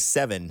be paying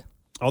 $7?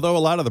 Although a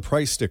lot of the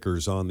price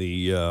stickers on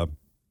the,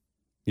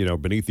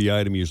 beneath the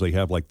item usually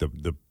have like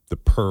the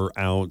per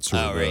ounce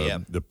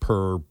or the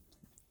per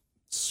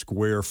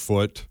square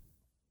foot.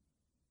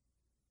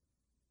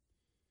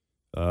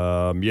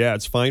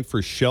 It's fine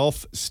for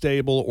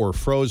shelf-stable or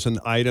frozen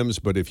items,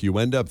 but if you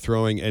end up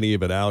throwing any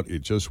of it out, it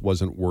just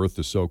wasn't worth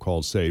the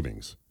so-called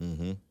savings.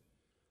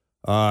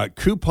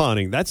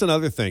 Couponing, that's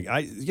another thing.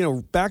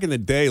 Back in the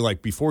day,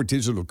 like before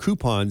digital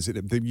coupons,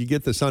 you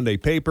get the Sunday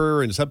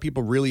paper, and some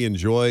people really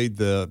enjoyed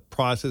the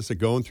process of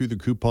going through the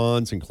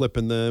coupons and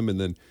clipping them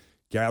and then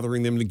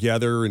gathering them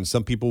together, and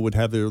some people would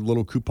have their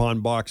little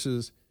coupon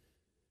boxes.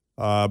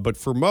 But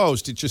for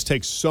most, it just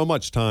takes so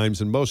much time,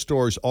 and most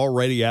stores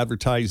already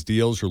advertise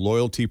deals or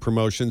loyalty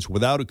promotions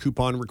without a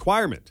coupon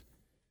requirement.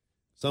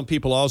 Some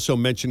people also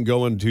mention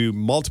going to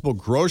multiple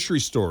grocery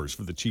stores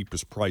for the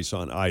cheapest price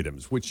on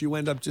items, which you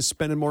end up just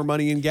spending more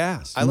money in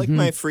gas. I like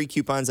my free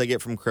coupons I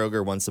get from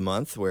Kroger once a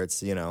month, where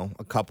it's, a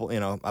couple,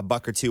 $1 or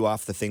 $2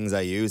 off the things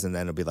I use, and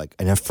then it'll be like,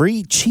 and a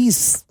free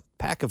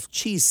pack of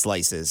cheese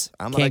slices.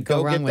 I'm going to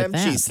go get them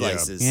cheese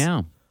slices.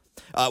 Yeah.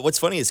 What's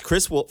funny is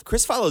Chris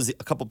follows a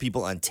couple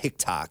people on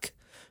TikTok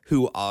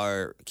who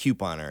are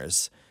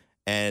couponers,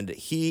 and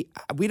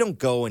we don't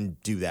go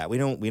and do that. We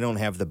don't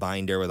have the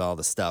binder with all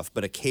the stuff,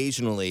 but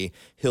occasionally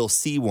he'll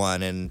see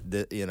one,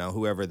 and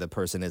whoever the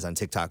person is on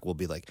TikTok will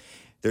be like,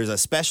 "There's a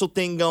special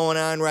thing going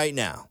on right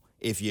now.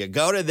 If you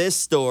go to this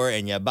store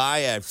and you buy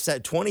a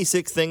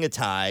 26 thing of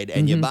Tide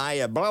and you buy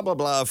a blah, blah,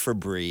 blah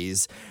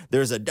Febreze,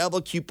 there's a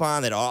double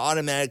coupon that'll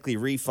automatically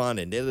refund."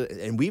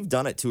 And we've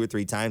done it 2 or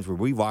 3 times where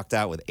we walked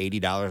out with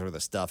 $80 worth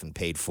of stuff and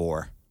paid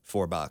 $4.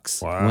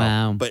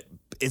 Wow. But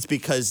it's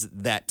because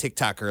that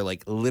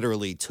TikToker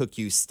literally took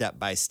you step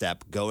by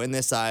step. Go in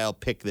this aisle,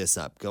 pick this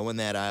up. Go in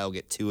that aisle,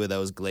 get 2 of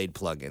those Glade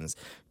plugins.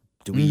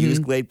 Do we use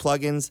Glade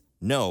plugins?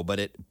 No,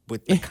 but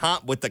with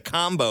the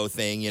combo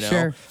thing,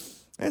 Sure.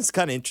 It's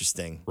kind of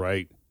interesting.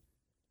 Right.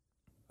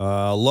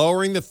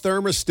 Lowering the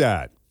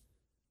thermostat.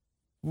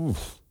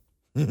 Oof.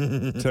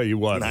 Tell you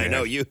what, I man.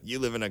 know you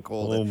live in a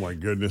cold. Oh, my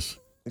goodness.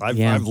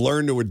 I've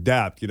learned to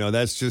adapt.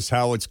 That's just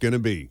how it's going to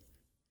be.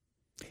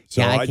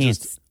 So I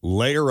just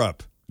layer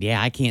up.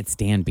 Yeah, I can't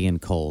stand being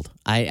cold.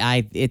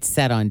 It's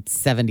set on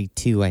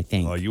 72, I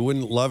think. Oh, you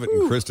wouldn't love it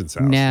in Kristen's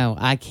house. No,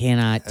 I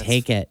cannot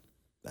take it.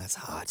 That's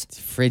hot. It's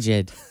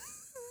frigid.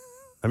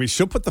 I mean,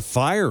 she'll put the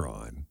fire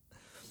on,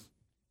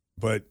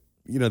 but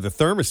the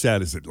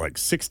thermostat is at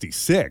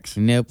 66.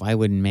 Nope, I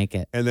wouldn't make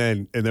it. And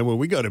then when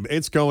we go to,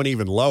 it's going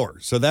even lower.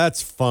 So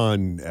that's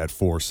fun at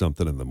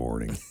 4-something in the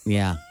morning.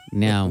 Yeah,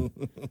 no.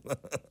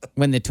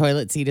 When the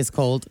toilet seat is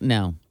cold,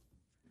 no.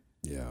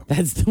 Yeah.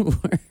 That's the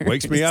worst.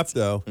 Wakes me up,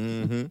 though.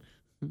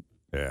 Mm-hmm.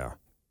 Yeah.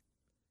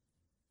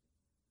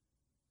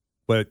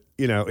 But,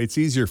 it's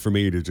easier for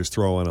me to just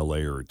throw on a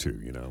layer or two,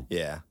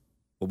 Yeah.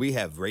 Well, we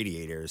have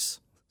radiators,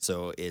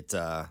 so it's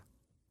a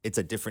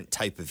different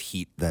type of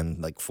heat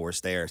than like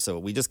forced air. So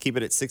we just keep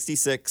it at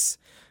 66,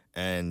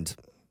 and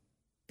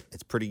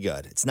it's pretty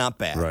good. It's not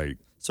bad. Right.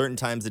 Certain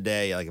times of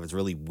day, like if it's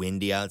really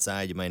windy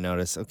outside, you might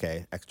notice,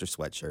 okay, extra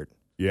sweatshirt.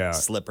 Yeah.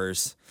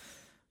 Slippers.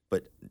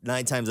 But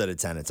 9 times out of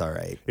 10, it's all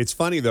right. It's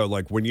funny, though,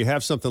 like when you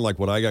have something like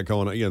what I got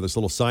going on, this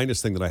little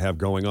sinus thing that I have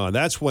going on,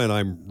 that's when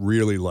I'm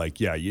really like,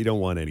 yeah, you don't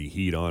want any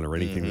heat on or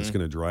anything that's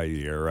going to dry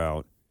the air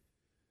out.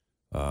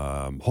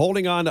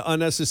 Holding on to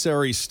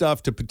unnecessary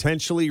stuff to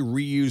potentially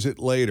reuse it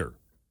later.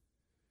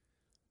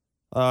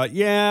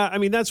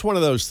 That's one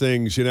of those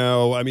things,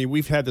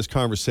 we've had this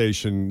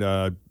conversation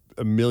a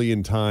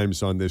million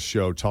times on this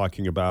show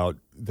talking about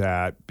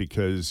that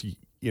because,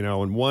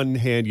 on one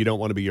hand, you don't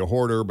want to be a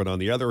hoarder, but on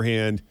the other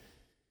hand,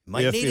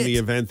 if in the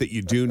event that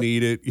you do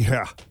need it,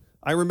 yeah.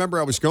 I remember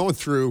I was going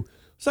through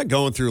like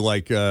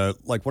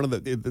one of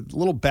the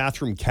little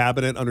bathroom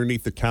cabinet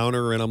underneath the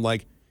counter, and I'm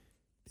like,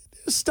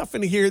 there's stuff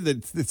in here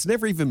that's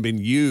never even been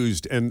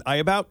used, and I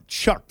about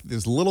chucked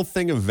this little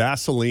thing of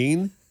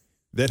Vaseline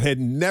that had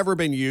never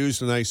been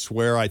used, and I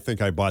swear I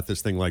think I bought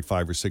this thing like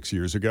 5 or 6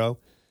 years ago.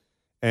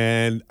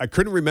 And I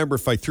couldn't remember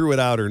if I threw it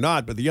out or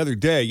not. But the other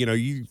day,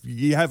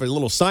 you have a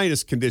little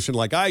sinus condition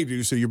like I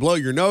do, so you blow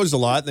your nose a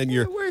lot, and then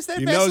your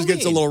nose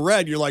gets a little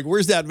red. You're like,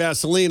 where's that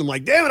Vaseline? I'm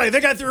like, damn it, I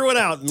think I threw it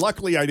out. And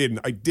luckily I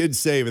didn't. I did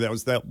save it. That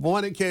was that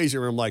one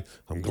occasion where I'm like,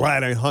 I'm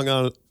glad I hung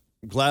on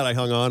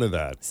to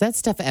that. Does that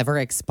stuff ever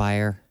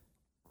expire?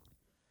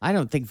 I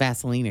don't think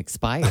Vaseline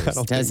expires,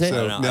 does it?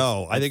 So.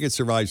 No, I think it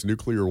survives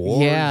nuclear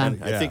war. Yeah.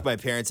 I think my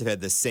parents have had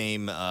the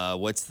same,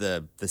 what's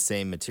the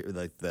same material,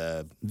 like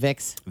the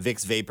Vicks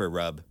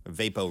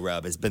Vapo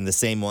Rub has been the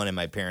same one in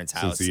my parents'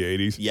 house. Since the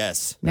 80s?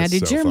 Yes. Now,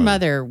 did your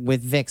mother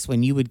with Vicks,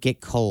 when you would get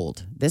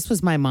cold, this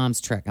was my mom's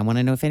trick. I want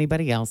to know if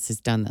anybody else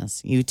has done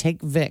this. You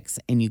take Vicks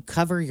and you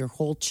cover your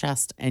whole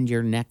chest and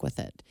your neck with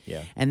it.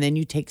 Yeah. And then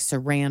you take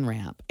saran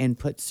wrap and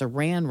put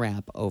saran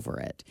wrap over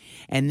it.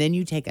 And then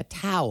you take a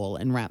towel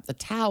and wrap the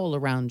towel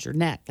around your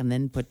neck and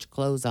then put your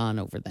clothes on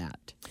over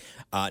that.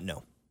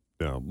 No.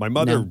 No. My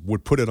mother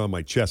would put it on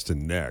my chest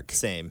and neck.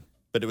 Same.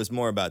 But it was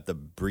more about the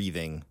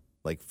breathing,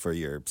 like for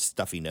your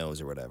stuffy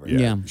nose or whatever.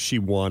 Yeah. She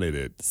wanted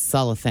it.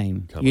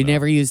 Cellophane. You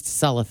never used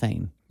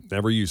cellophane.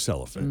 Never used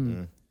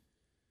cellophane.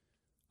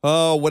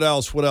 Oh, what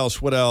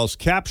else?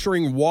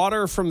 Capturing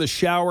water from the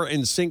shower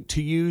and sink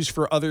to use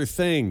for other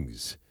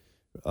things.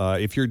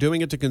 If you're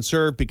doing it to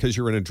conserve because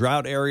you're in a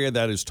drought area,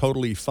 that is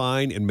totally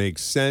fine and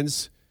makes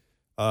sense.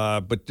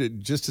 But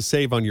just to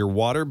save on your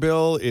water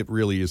bill, it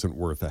really isn't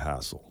worth the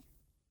hassle.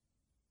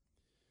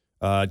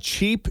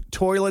 Cheap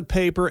toilet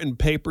paper and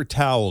paper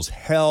towels.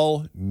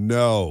 Hell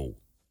no.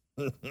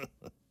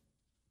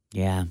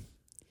 Yeah.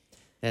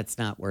 That's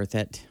not worth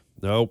it.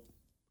 Nope.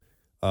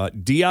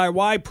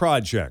 DIY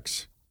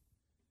projects.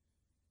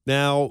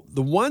 Now,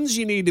 the ones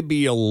you need to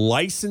be a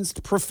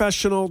licensed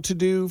professional to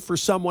do for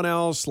someone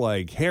else,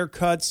 like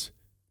haircuts,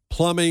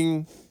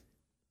 plumbing,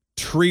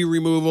 tree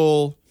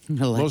removal,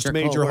 most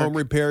major home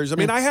repairs. I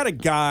mean, I had a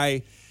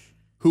guy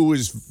who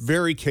was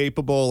very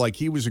capable. Like,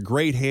 he was a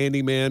great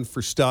handyman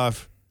for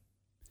stuff.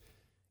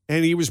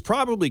 And he was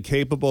probably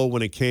capable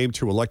when it came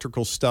to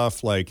electrical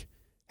stuff, like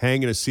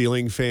hanging a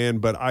ceiling fan.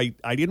 But I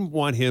didn't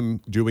want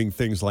him doing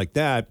things like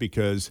that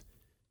because,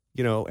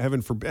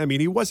 heaven forbid. I mean,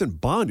 he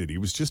wasn't bonded. He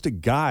was just a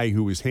guy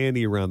who was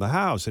handy around the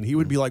house. And he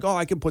would be like, oh,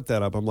 I can put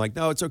that up. I'm like,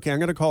 no, it's okay. I'm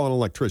going to call an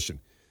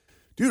electrician.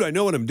 Dude, I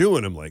know what I'm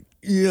doing. I'm like,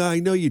 yeah, I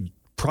know you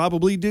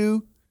probably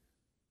do.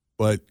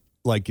 But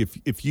like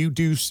if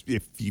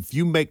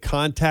you make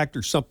contact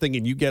or something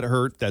and you get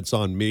hurt, that's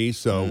on me.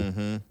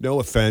 So no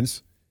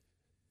offense,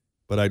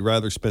 but I'd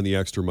rather spend the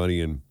extra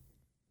money and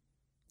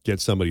get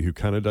somebody who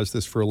kind of does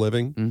this for a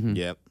living. Mm-hmm.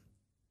 Yep.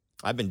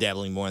 I've been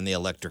dabbling more in the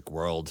electric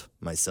world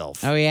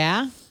myself. Oh,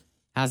 yeah?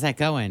 How's that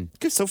going?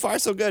 So far,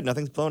 so good.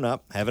 Nothing's blown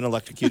up. Haven't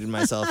electrocuted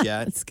myself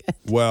yet. That's good.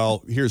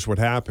 Well, here's what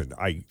happened.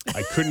 I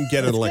couldn't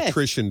get an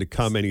electrician to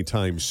come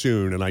anytime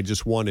soon, and I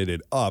just wanted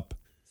it up.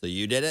 So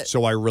you did it?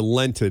 So I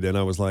relented, and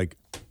I was like,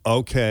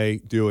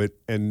 okay, do it.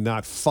 And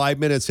not 5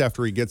 minutes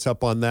after he gets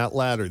up on that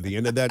ladder, the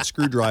end of that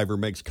screwdriver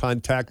makes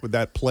contact with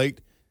that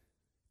plate,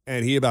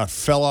 and he about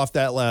fell off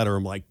that ladder.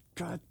 I'm like,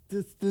 God,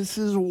 this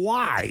is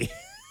why.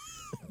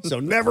 So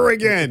never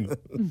again.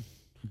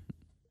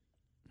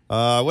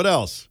 What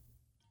else?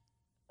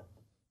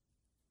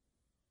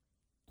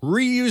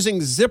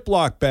 Reusing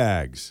Ziploc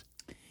bags.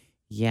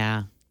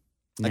 Yeah.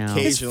 No.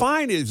 It's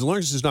fine as long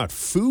as there's not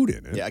food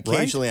in it. Yeah,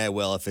 occasionally I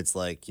will if it's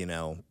like,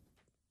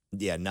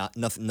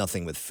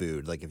 nothing with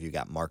food, like if you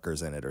got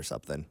markers in it or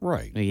something.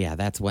 Right. Yeah,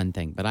 that's one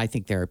thing. But I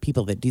think there are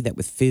people that do that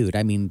with food.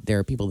 I mean, there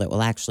are people that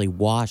will actually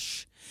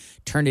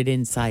turn it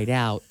inside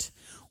out,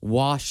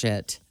 wash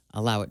it,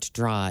 allow it to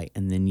dry,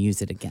 and then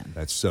use it again.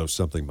 That's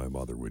something my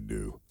mother would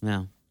do.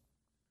 No.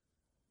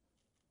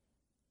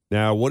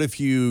 Now, what if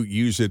you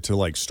use it to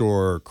like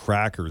store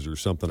crackers or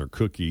something or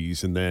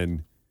cookies, and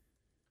then,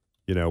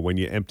 when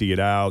you empty it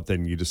out,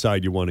 then you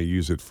decide you want to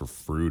use it for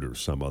fruit or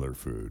some other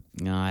food?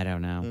 No, I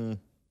don't know. Mm.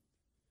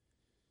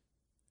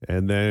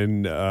 And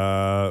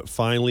then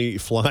finally,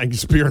 flying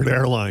Spirit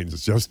Airlines.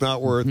 It's just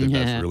not worth it.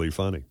 That's really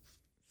funny.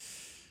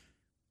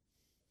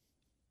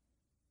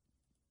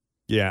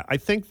 Yeah, I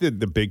think that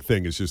the big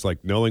thing is just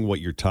like knowing what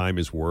your time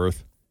is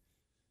worth.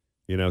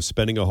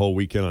 Spending a whole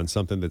weekend on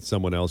something that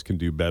someone else can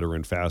do better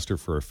and faster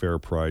for a fair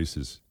price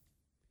is.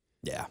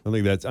 Yeah, I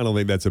don't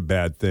think that's a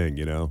bad thing.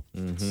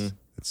 Mm-hmm.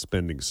 It's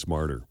spending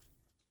smarter.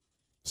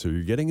 So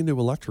you're getting into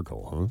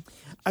electrical, huh?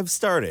 I've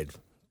started.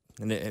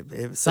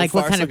 And so like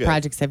far, what kind so of good.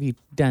 projects have you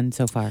done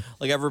so far?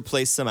 Like I've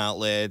replaced some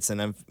outlets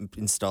and I've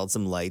installed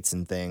some lights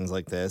and things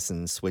like this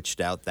and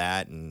switched out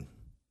that. And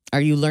Are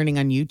you learning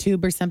on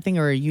YouTube or something,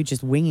 or are you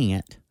just winging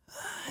it?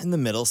 In the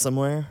middle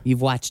somewhere.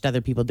 You've watched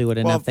other people do it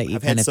enough that you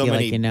kind of feel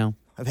like you know.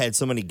 I've had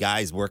so many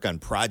guys work on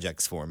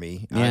projects for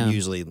me. Yeah.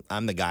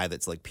 I'm the guy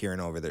that's like peering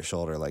over their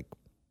shoulder, like,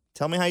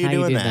 tell me how you're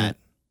doing that.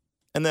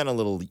 And then a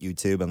little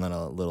YouTube and then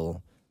a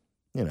little,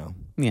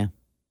 Yeah.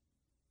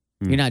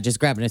 You're not just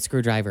grabbing a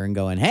screwdriver and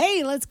going,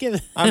 hey, let's give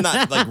it. I'm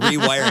not like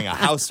rewiring a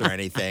house or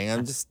anything.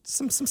 I'm just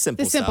some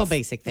simple The simple, stuff.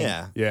 basic thing.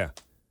 Yeah.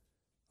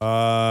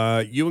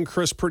 You and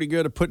Chris pretty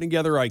good at putting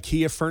together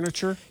IKEA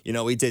furniture?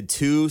 We did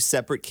 2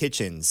 separate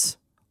kitchens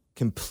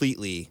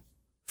completely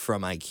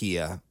from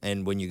IKEA.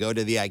 And when you go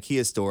to the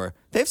IKEA store,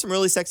 they have some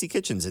really sexy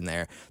kitchens in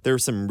there. There are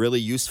some really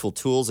useful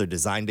tools. They're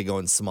designed to go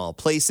in small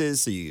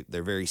places. So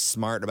they're very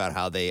smart about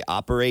how they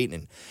operate.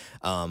 And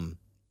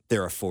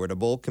they're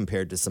affordable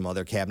compared to some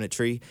other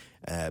cabinetry.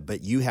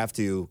 But you have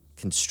to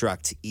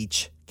construct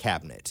each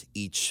cabinet,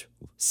 each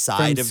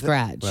side from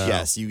scratch. Wow.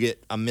 Yes, you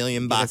get a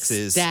million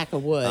boxes. A stack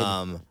of wood.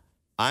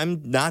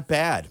 I'm not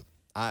bad.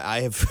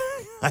 I have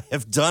I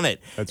have done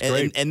it. That's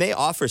great. And they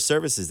offer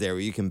services there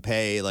where you can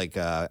pay like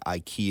a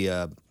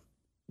IKEA,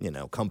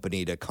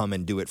 company to come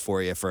and do it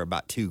for you for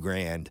about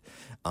 $2,000.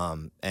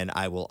 And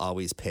I will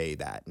always pay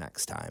that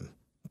next time.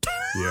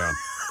 Yeah.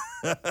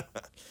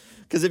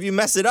 Because if you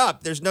mess it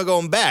up, there's no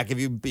going back.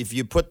 If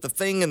you put the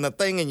thing in the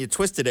thing and you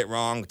twisted it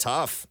wrong,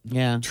 tough.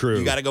 Yeah. True.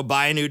 You got to go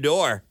buy a new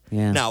door.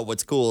 Yeah. Now,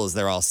 what's cool is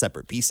they're all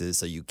separate pieces,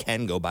 so you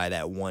can go buy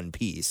that one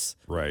piece.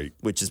 Right.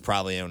 Which is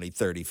probably only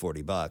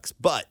 $30-$40.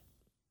 But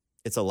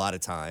it's a lot of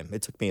time.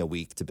 It took me a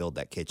week to build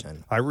that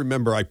kitchen. I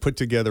remember I put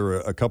together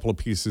a couple of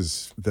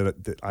pieces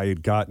that I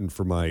had gotten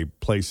for my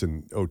place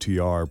in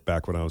OTR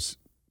back when I was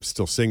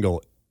still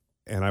single,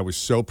 and I was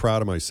so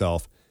proud of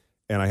myself.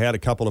 And I had a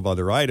couple of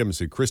other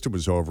items, and Krista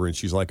was over, and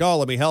she's like, oh,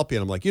 let me help you.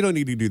 And I'm like, you don't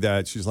need to do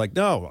that. She's like,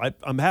 no,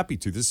 I'm happy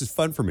to. This is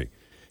fun for me.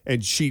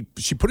 And she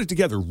put it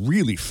together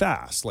really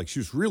fast. Like, she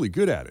was really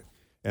good at it.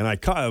 And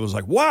I was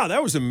like, wow,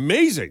 that was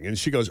amazing. And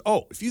she goes,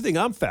 oh, if you think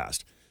I'm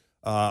fast,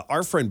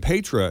 our friend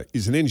Petra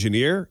is an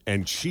engineer,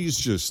 and she's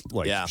just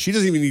like, she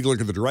doesn't even need to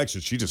look at the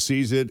directions. She just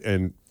sees it,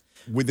 and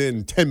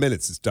within 10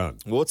 minutes, it's done.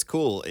 What's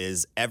cool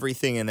is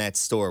everything in that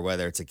store,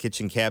 whether it's a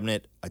kitchen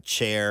cabinet, a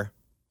chair,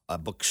 a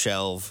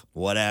bookshelf,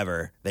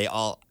 whatever, they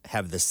all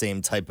have the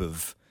same type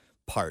of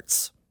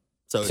parts.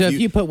 So if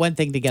you put one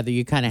thing together,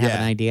 you kind of have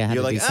an idea how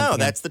you're to like, do something. oh,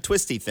 that's the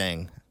twisty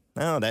thing.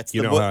 No, that's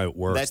you the know wood. how it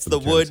works. That's the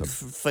wood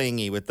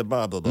thingy with the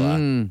blah, blah, blah.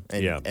 And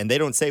they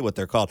don't say what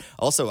they're called.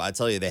 Also, I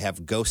tell you, they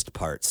have ghost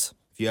parts.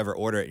 If you ever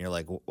order it and you're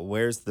like,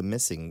 where's the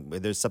missing?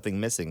 There's something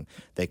missing.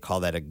 They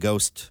call that a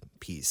ghost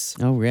piece.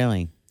 Oh,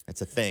 really?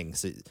 It's a thing.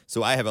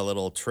 So I have a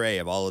little tray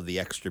of all of the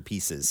extra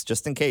pieces,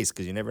 just in case,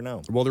 because you never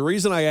know. Well, the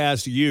reason I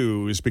asked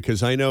you is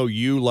because I know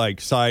you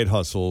like side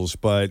hustles,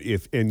 but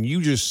and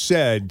you just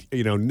said,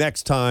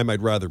 next time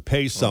I'd rather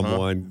pay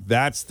someone,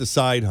 that's the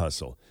side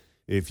hustle.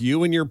 If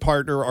you and your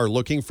partner are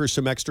looking for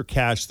some extra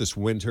cash this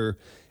winter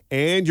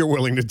and you're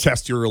willing to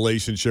test your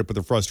relationship with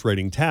a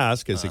frustrating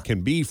task, as it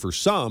can be for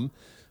some,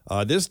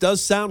 this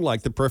does sound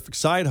like the perfect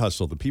side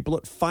hustle. The people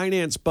at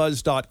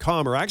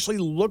financebuzz.com are actually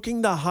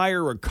looking to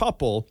hire a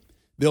couple.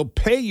 They'll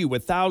pay you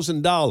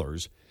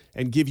 $1,000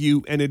 and give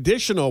you an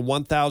additional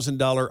 $1,000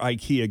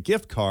 IKEA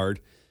gift card.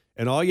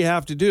 And all you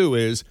have to do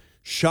is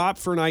shop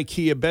for an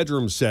IKEA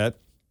bedroom set,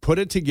 put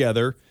it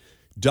together,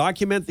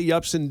 document the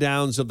ups and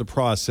downs of the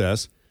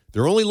process.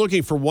 They're only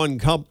looking for one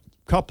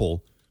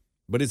couple,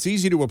 but it's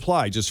easy to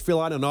apply. Just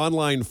fill out an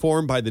online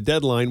form by the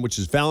deadline, which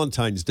is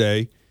Valentine's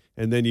Day.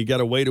 And then you got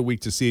to wait a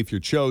week to see if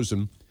you're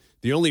chosen.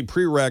 The only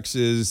prereq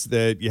is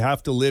that you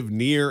have to live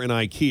near an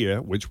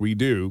IKEA, which we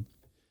do,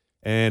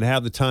 and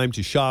have the time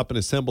to shop and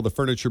assemble the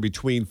furniture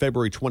between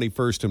February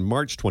 21st and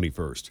March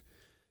 21st.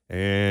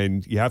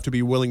 And you have to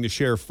be willing to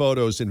share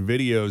photos and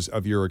videos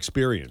of your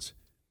experience,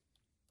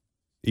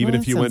 even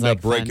if you end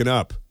up breaking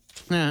up.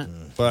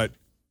 But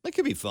it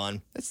could be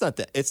fun. It's not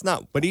that. It's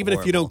not. But even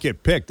if you don't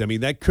get picked, I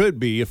mean, that could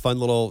be a fun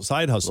little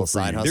side hustle for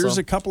you. Hustle. There's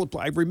a couple of.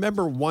 I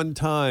remember one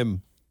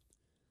time.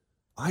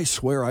 I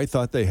swear I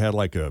thought they had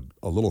like a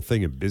little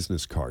thing of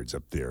business cards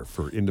up there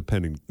for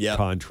independent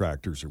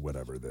contractors or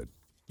whatever.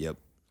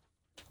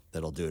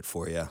 That'll do it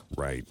for you.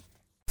 Right.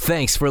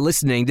 Thanks for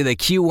listening to the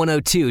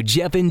Q102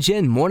 Jeff and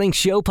Jen Morning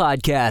Show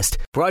podcast,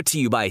 brought to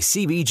you by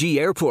CBG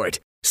Airport.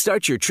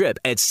 Start your trip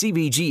at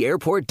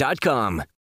CBGAirport.com.